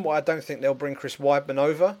 The reason why I don't think they'll bring Chris Weidman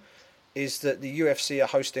over is that the UFC are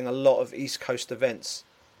hosting a lot of East Coast events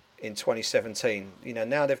in 2017.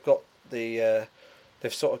 Now they've got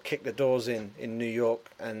they've sort of kicked the doors in New York,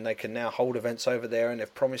 and they can now hold events over there, and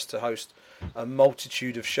they've promised to host a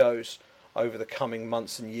multitude of shows over the coming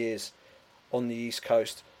months and years on the East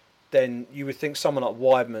Coast. Then you would think someone like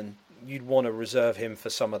Weidman, you'd want to reserve him for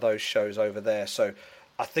some of those shows over there. So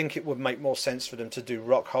I think it would make more sense for them to do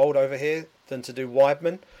Rockhold over here than to do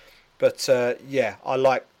Weidman. But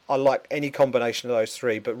I like any combination of those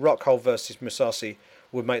three. But Rockhold versus Mousasi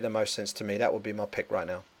would make the most sense to me. That would be my pick right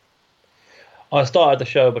now. I started the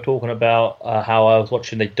show by talking about how I was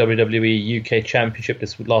watching the WWE UK Championship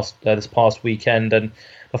this past weekend, and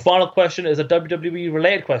the final question is a WWE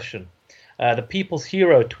related question. The People's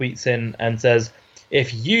Hero tweets in and says,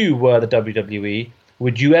 "If you were the WWE,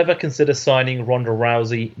 would you ever consider signing Ronda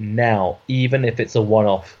Rousey now, even if it's a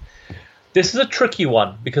one-off?" This is a tricky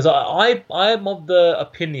one because I am of the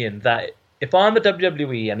opinion that if I'm the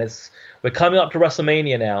WWE and we're coming up to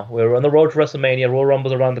WrestleMania now, we're on the road to WrestleMania, Royal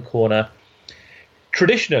Rumble's around the corner.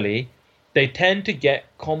 Traditionally, they tend to get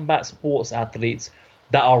combat sports athletes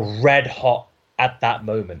that are red hot at that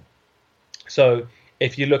moment. So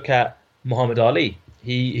if you look at Muhammad Ali,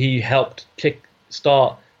 he helped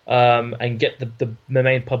kick-start and get the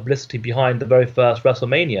main publicity behind the very first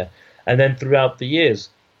WrestleMania. And then throughout the years,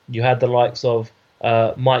 you had the likes of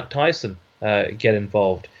Mike Tyson get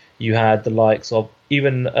involved. You had the likes of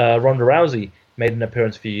even Ronda Rousey made an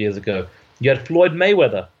appearance a few years ago. You had Floyd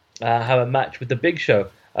Mayweather have a match with the Big Show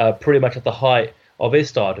pretty much at the height of his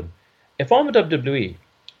stardom. If I'm a WWE,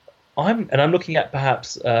 I'm looking at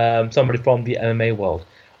perhaps somebody from the MMA world.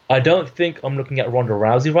 I don't think I'm looking at Ronda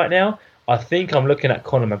Rousey right now. I think I'm looking at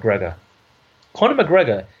Conor McGregor. Conor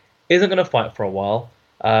McGregor isn't going to fight for a while.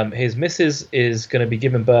 His missus is going to be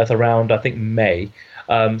giving birth around, I think, May.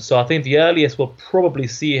 So I think the earliest we'll probably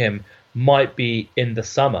see him might be in the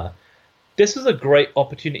summer. This is a great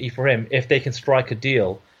opportunity for him if they can strike a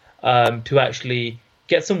deal to actually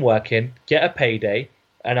get some work in, get a payday,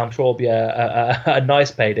 and I'm sure it'll be a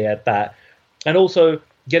nice payday at that, and also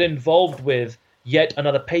get involved with yet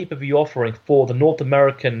another pay-per-view offering for the North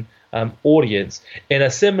American audience in a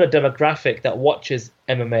similar demographic that watches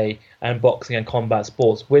MMA and boxing and combat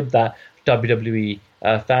sports, with that WWE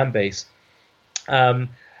fan base. And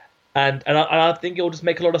I think it will just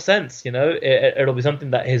make a lot of sense. It'll be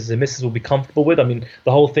something that his missus will be comfortable with. I mean,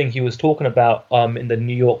 the whole thing he was talking about in the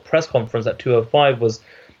New York press conference at 205 was,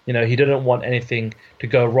 he didn't want anything to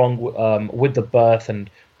go wrong with the birth, and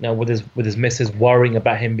with his missus worrying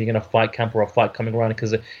about him being in a fight camp or a fight coming around,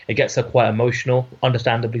 because it gets her quite emotional,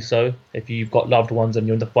 understandably so, if you've got loved ones and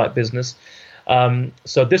you're in the fight business.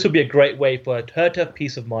 So this would be a great way for her to have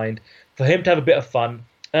peace of mind, for him to have a bit of fun,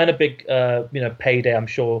 earn a big payday, I'm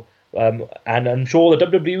sure. And I'm sure the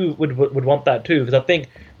WWE would want that too, because I think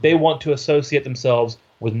they want to associate themselves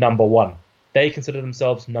with number one. They consider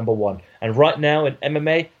themselves number one. And right now in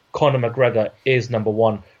MMA, Conor McGregor is number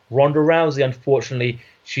one. Ronda Rousey, unfortunately,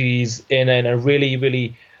 she's in a really,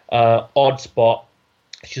 really odd spot.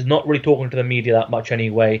 She's not really talking to the media that much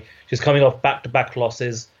anyway. She's coming off back-to-back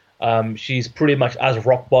losses. She's pretty much as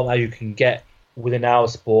rock bottom as you can get within our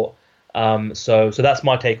sport. So that's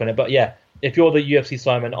my take on it. But yeah, if you're the UFC,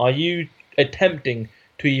 Simon, are you attempting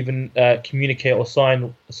to even communicate or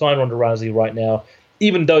sign Ronda Rousey right now,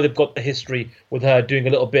 even though they've got the history with her doing a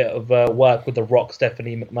little bit of work with The Rock,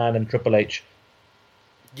 Stephanie McMahon, and Triple H?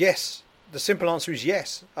 Yes. The simple answer is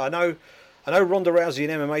yes. I know Ronda Rousey in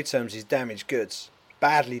MMA terms is damaged goods,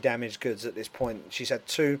 badly damaged goods at this point. She's had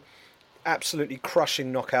 2 absolutely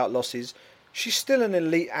crushing knockout losses. She's still an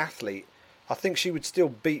elite athlete. I think she would still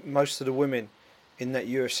beat most of the women in that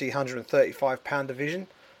UFC 135-pound division.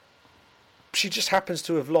 She just happens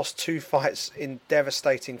to have lost 2 fights in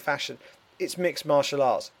devastating fashion. It's mixed martial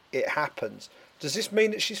arts. It happens. Does this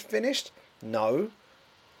mean that she's finished? No.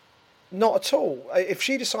 Not at all. If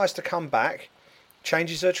she decides to come back,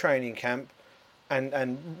 changes her training camp,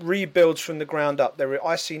 and rebuilds from the ground up,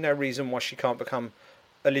 I see no reason why she can't become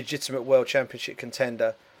a legitimate world championship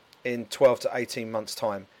contender in 12 to 18 months'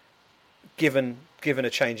 time, given a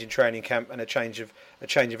change in training camp and a change of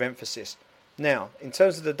emphasis. Now, in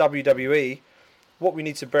terms of the WWE, what we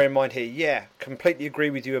need to bear in mind here, completely agree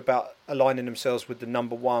with you about aligning themselves with the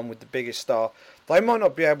number one, with the biggest star. They might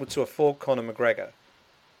not be able to afford Conor McGregor,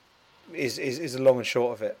 is the long and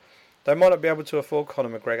short of it. They might not be able to afford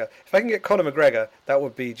Conor McGregor. If they can get Conor McGregor, that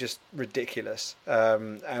would be just ridiculous,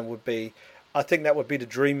 and I think that would be the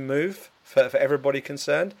dream move for everybody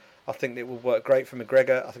concerned. I think it would work great for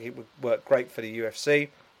McGregor. I think it would work great for the UFC.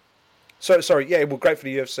 It would work great for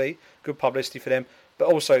the UFC. Good publicity for them. But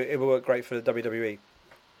also, it would work great for the WWE.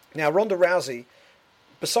 Now, Ronda Rousey,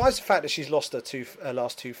 besides the fact that she's lost her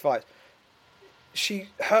last 2 fights,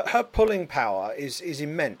 her pulling power is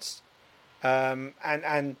immense. And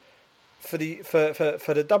for the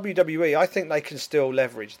WWE, I think they can still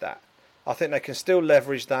leverage that.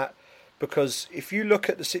 Because if you look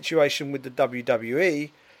at the situation with the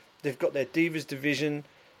WWE, they've got their Divas division,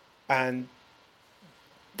 and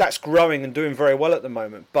that's growing and doing very well at the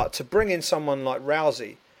moment. But to bring in someone like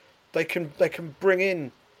Rousey, they can bring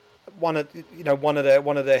in one of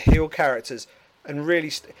their heel characters, and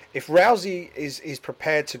really, if Rousey is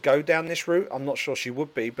prepared to go down this route, I'm not sure she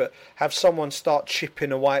would be, but have someone start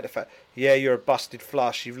chipping away at the fact, you're a busted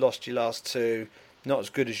flush, you've lost your last 2, not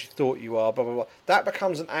as good as you thought you are, blah blah blah. That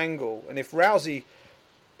becomes an angle, and if Rousey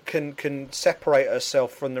can separate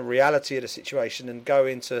herself from the reality of the situation and go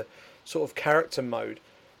into sort of character mode,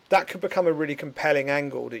 that could become a really compelling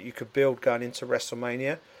angle that you could build going into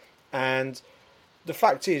WrestleMania. And the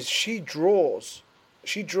fact is, she draws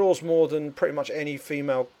more than pretty much any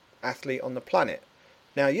female athlete on the planet.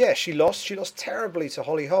 Now, she lost terribly to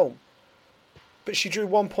Holly Holm, but she drew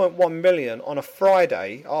 1.1 million on a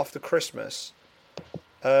Friday after Christmas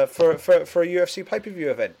for a UFC pay-per-view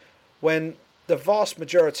event, when the vast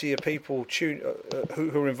majority of people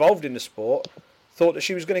who are involved in the sport thought that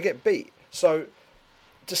she was going to get beat. So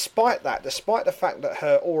despite the fact that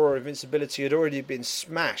her aura of invincibility had already been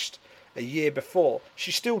smashed a year before,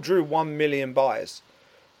 she still drew 1 million buys.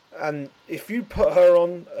 And if you put her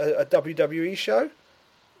on a WWE show,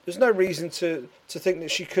 there's no reason to think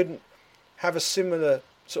that she couldn't have a similar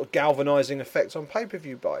sort of galvanizing effect on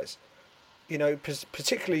pay-per-view buys.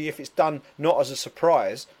 Particularly if it's done not as a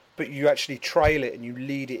surprise, but you actually trail it and you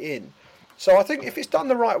lead it in. So I think if it's done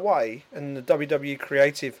the right way, and the WWE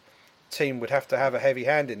creative team would have to have a heavy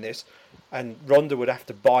hand in this, and Ronda would have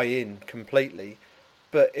to buy in completely.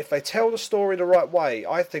 But if they tell the story the right way,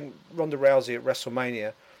 I think Ronda Rousey at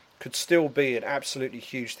WrestleMania could still be an absolutely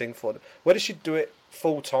huge thing for them. Whether she'd do it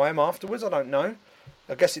full time afterwards, I don't know.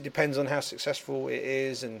 I guess it depends on how successful it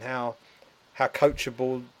is and how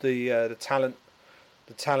coachable the talent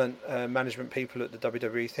management people at the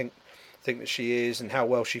WWE think that she is, and how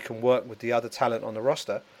well she can work with the other talent on the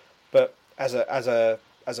roster. But as a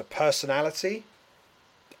personality,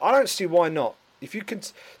 I don't see why not. If you can,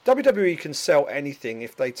 WWE can sell anything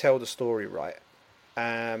if they tell the story right,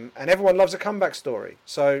 and everyone loves a comeback story.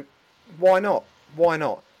 So why not? Why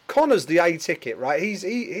not? Connor's the A ticket, right? He's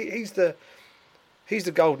the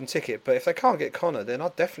golden ticket. But if they can't get Connor, then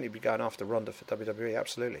I'd definitely be going after Ronda for WWE.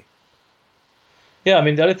 Absolutely. Yeah, I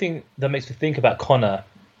mean, the other thing that makes me think about Connor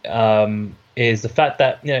is the fact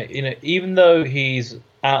that even though he's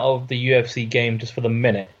out of the UFC game just for the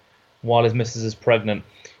minute while his missus is pregnant,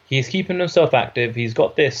 he's keeping himself active. He's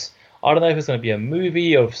got this. I don't know if it's going to be a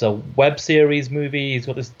movie or if it's a web series movie. He's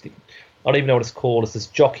got this. I don't even know what it's called. It's this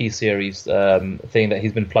jockey series thing that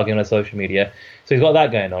he's been plugging on his social media. So he's got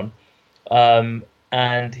that going on,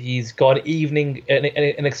 and he's got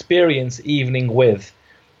an experience evening with.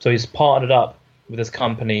 So he's partnered up with his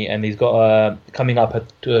company, and he's got coming up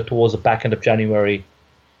towards the back end of January,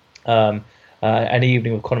 an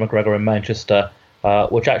evening with Conor McGregor in Manchester,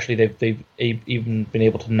 which actually they've even been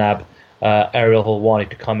able to nab Ariel Helwani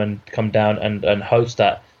to come down and host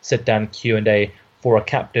that sit down Q&A for a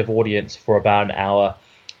captive audience for about an hour,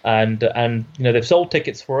 and they've sold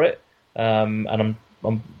tickets for it, and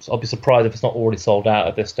I'll be surprised if it's not already sold out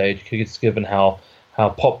at this stage, given how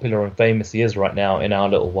popular and famous he is right now in our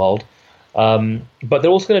little world. But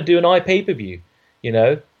they're also going to do an pay-per-view,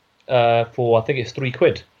 for I think it's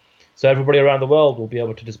 £3. So everybody around the world will be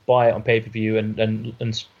able to just buy it on pay-per-view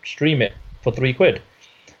and stream it for £3.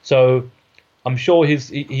 So I'm sure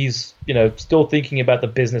he's still thinking about the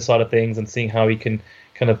business side of things and seeing how he can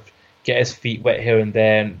kind of get his feet wet here and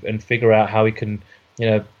there and figure out how he can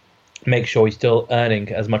make sure he's still earning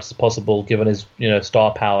as much as possible given his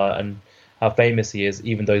star power and how famous he is,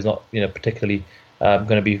 even though he's not particularly going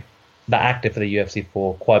to be that active for the UFC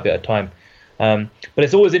for quite a bit of time. But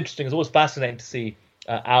it's always interesting. It's always fascinating to see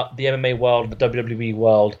out the MMA world, the WWE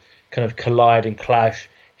world kind of collide and clash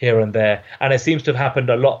here and there. And it seems to have happened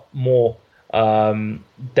a lot more than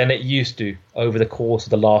it used to over the course of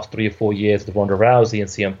the last 3 or 4 years with Ronda Rousey and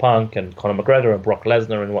CM Punk and Conor McGregor and Brock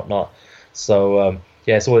Lesnar and whatnot. So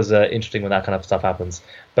it's always interesting when that kind of stuff happens.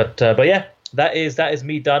 But yeah, that is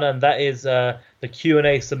me done, and that is the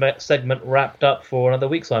Q&A segment wrapped up for another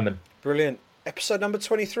week, Simon. Brilliant. Episode number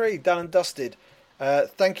 23, done and dusted.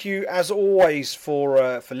 Thank you, as always,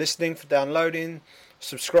 for listening, for downloading,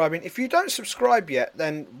 subscribing. If you don't subscribe yet,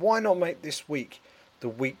 then why not make this week the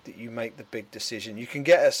week that you make the big decision? You can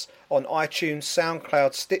get us on iTunes,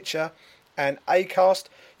 SoundCloud, Stitcher, and Acast.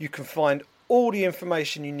 You can find all the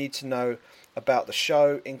information you need to know about the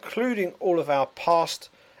show, including all of our past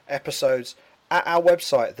episodes, at our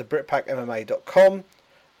website, thebritpackmma.com.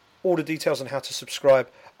 All the details on how to subscribe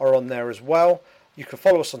are on there as well. You can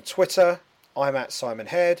follow us on Twitter. I'm at Simon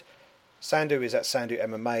Head. Sandu is at Sandu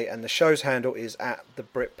MMA, and the show's handle is at the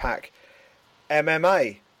Britpack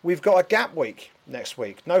MMA. We've got a gap week next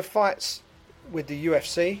week. No fights with the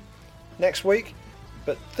UFC next week,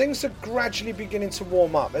 but things are gradually beginning to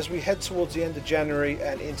warm up as we head towards the end of January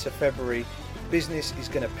and into February. Business is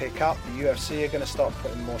going to pick up. The UFC are going to start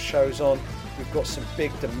putting more shows on. We've got some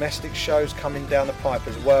big domestic shows coming down the pipe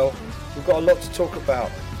as well. We've got a lot to talk about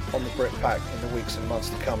on the Britpack in the weeks and months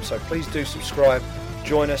to come. So please do subscribe.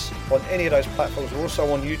 Join us on any of those platforms. We're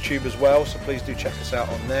also on YouTube as well, so please do check us out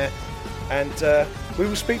on there. And we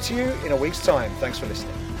will speak to you in a week's time. Thanks for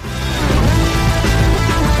listening.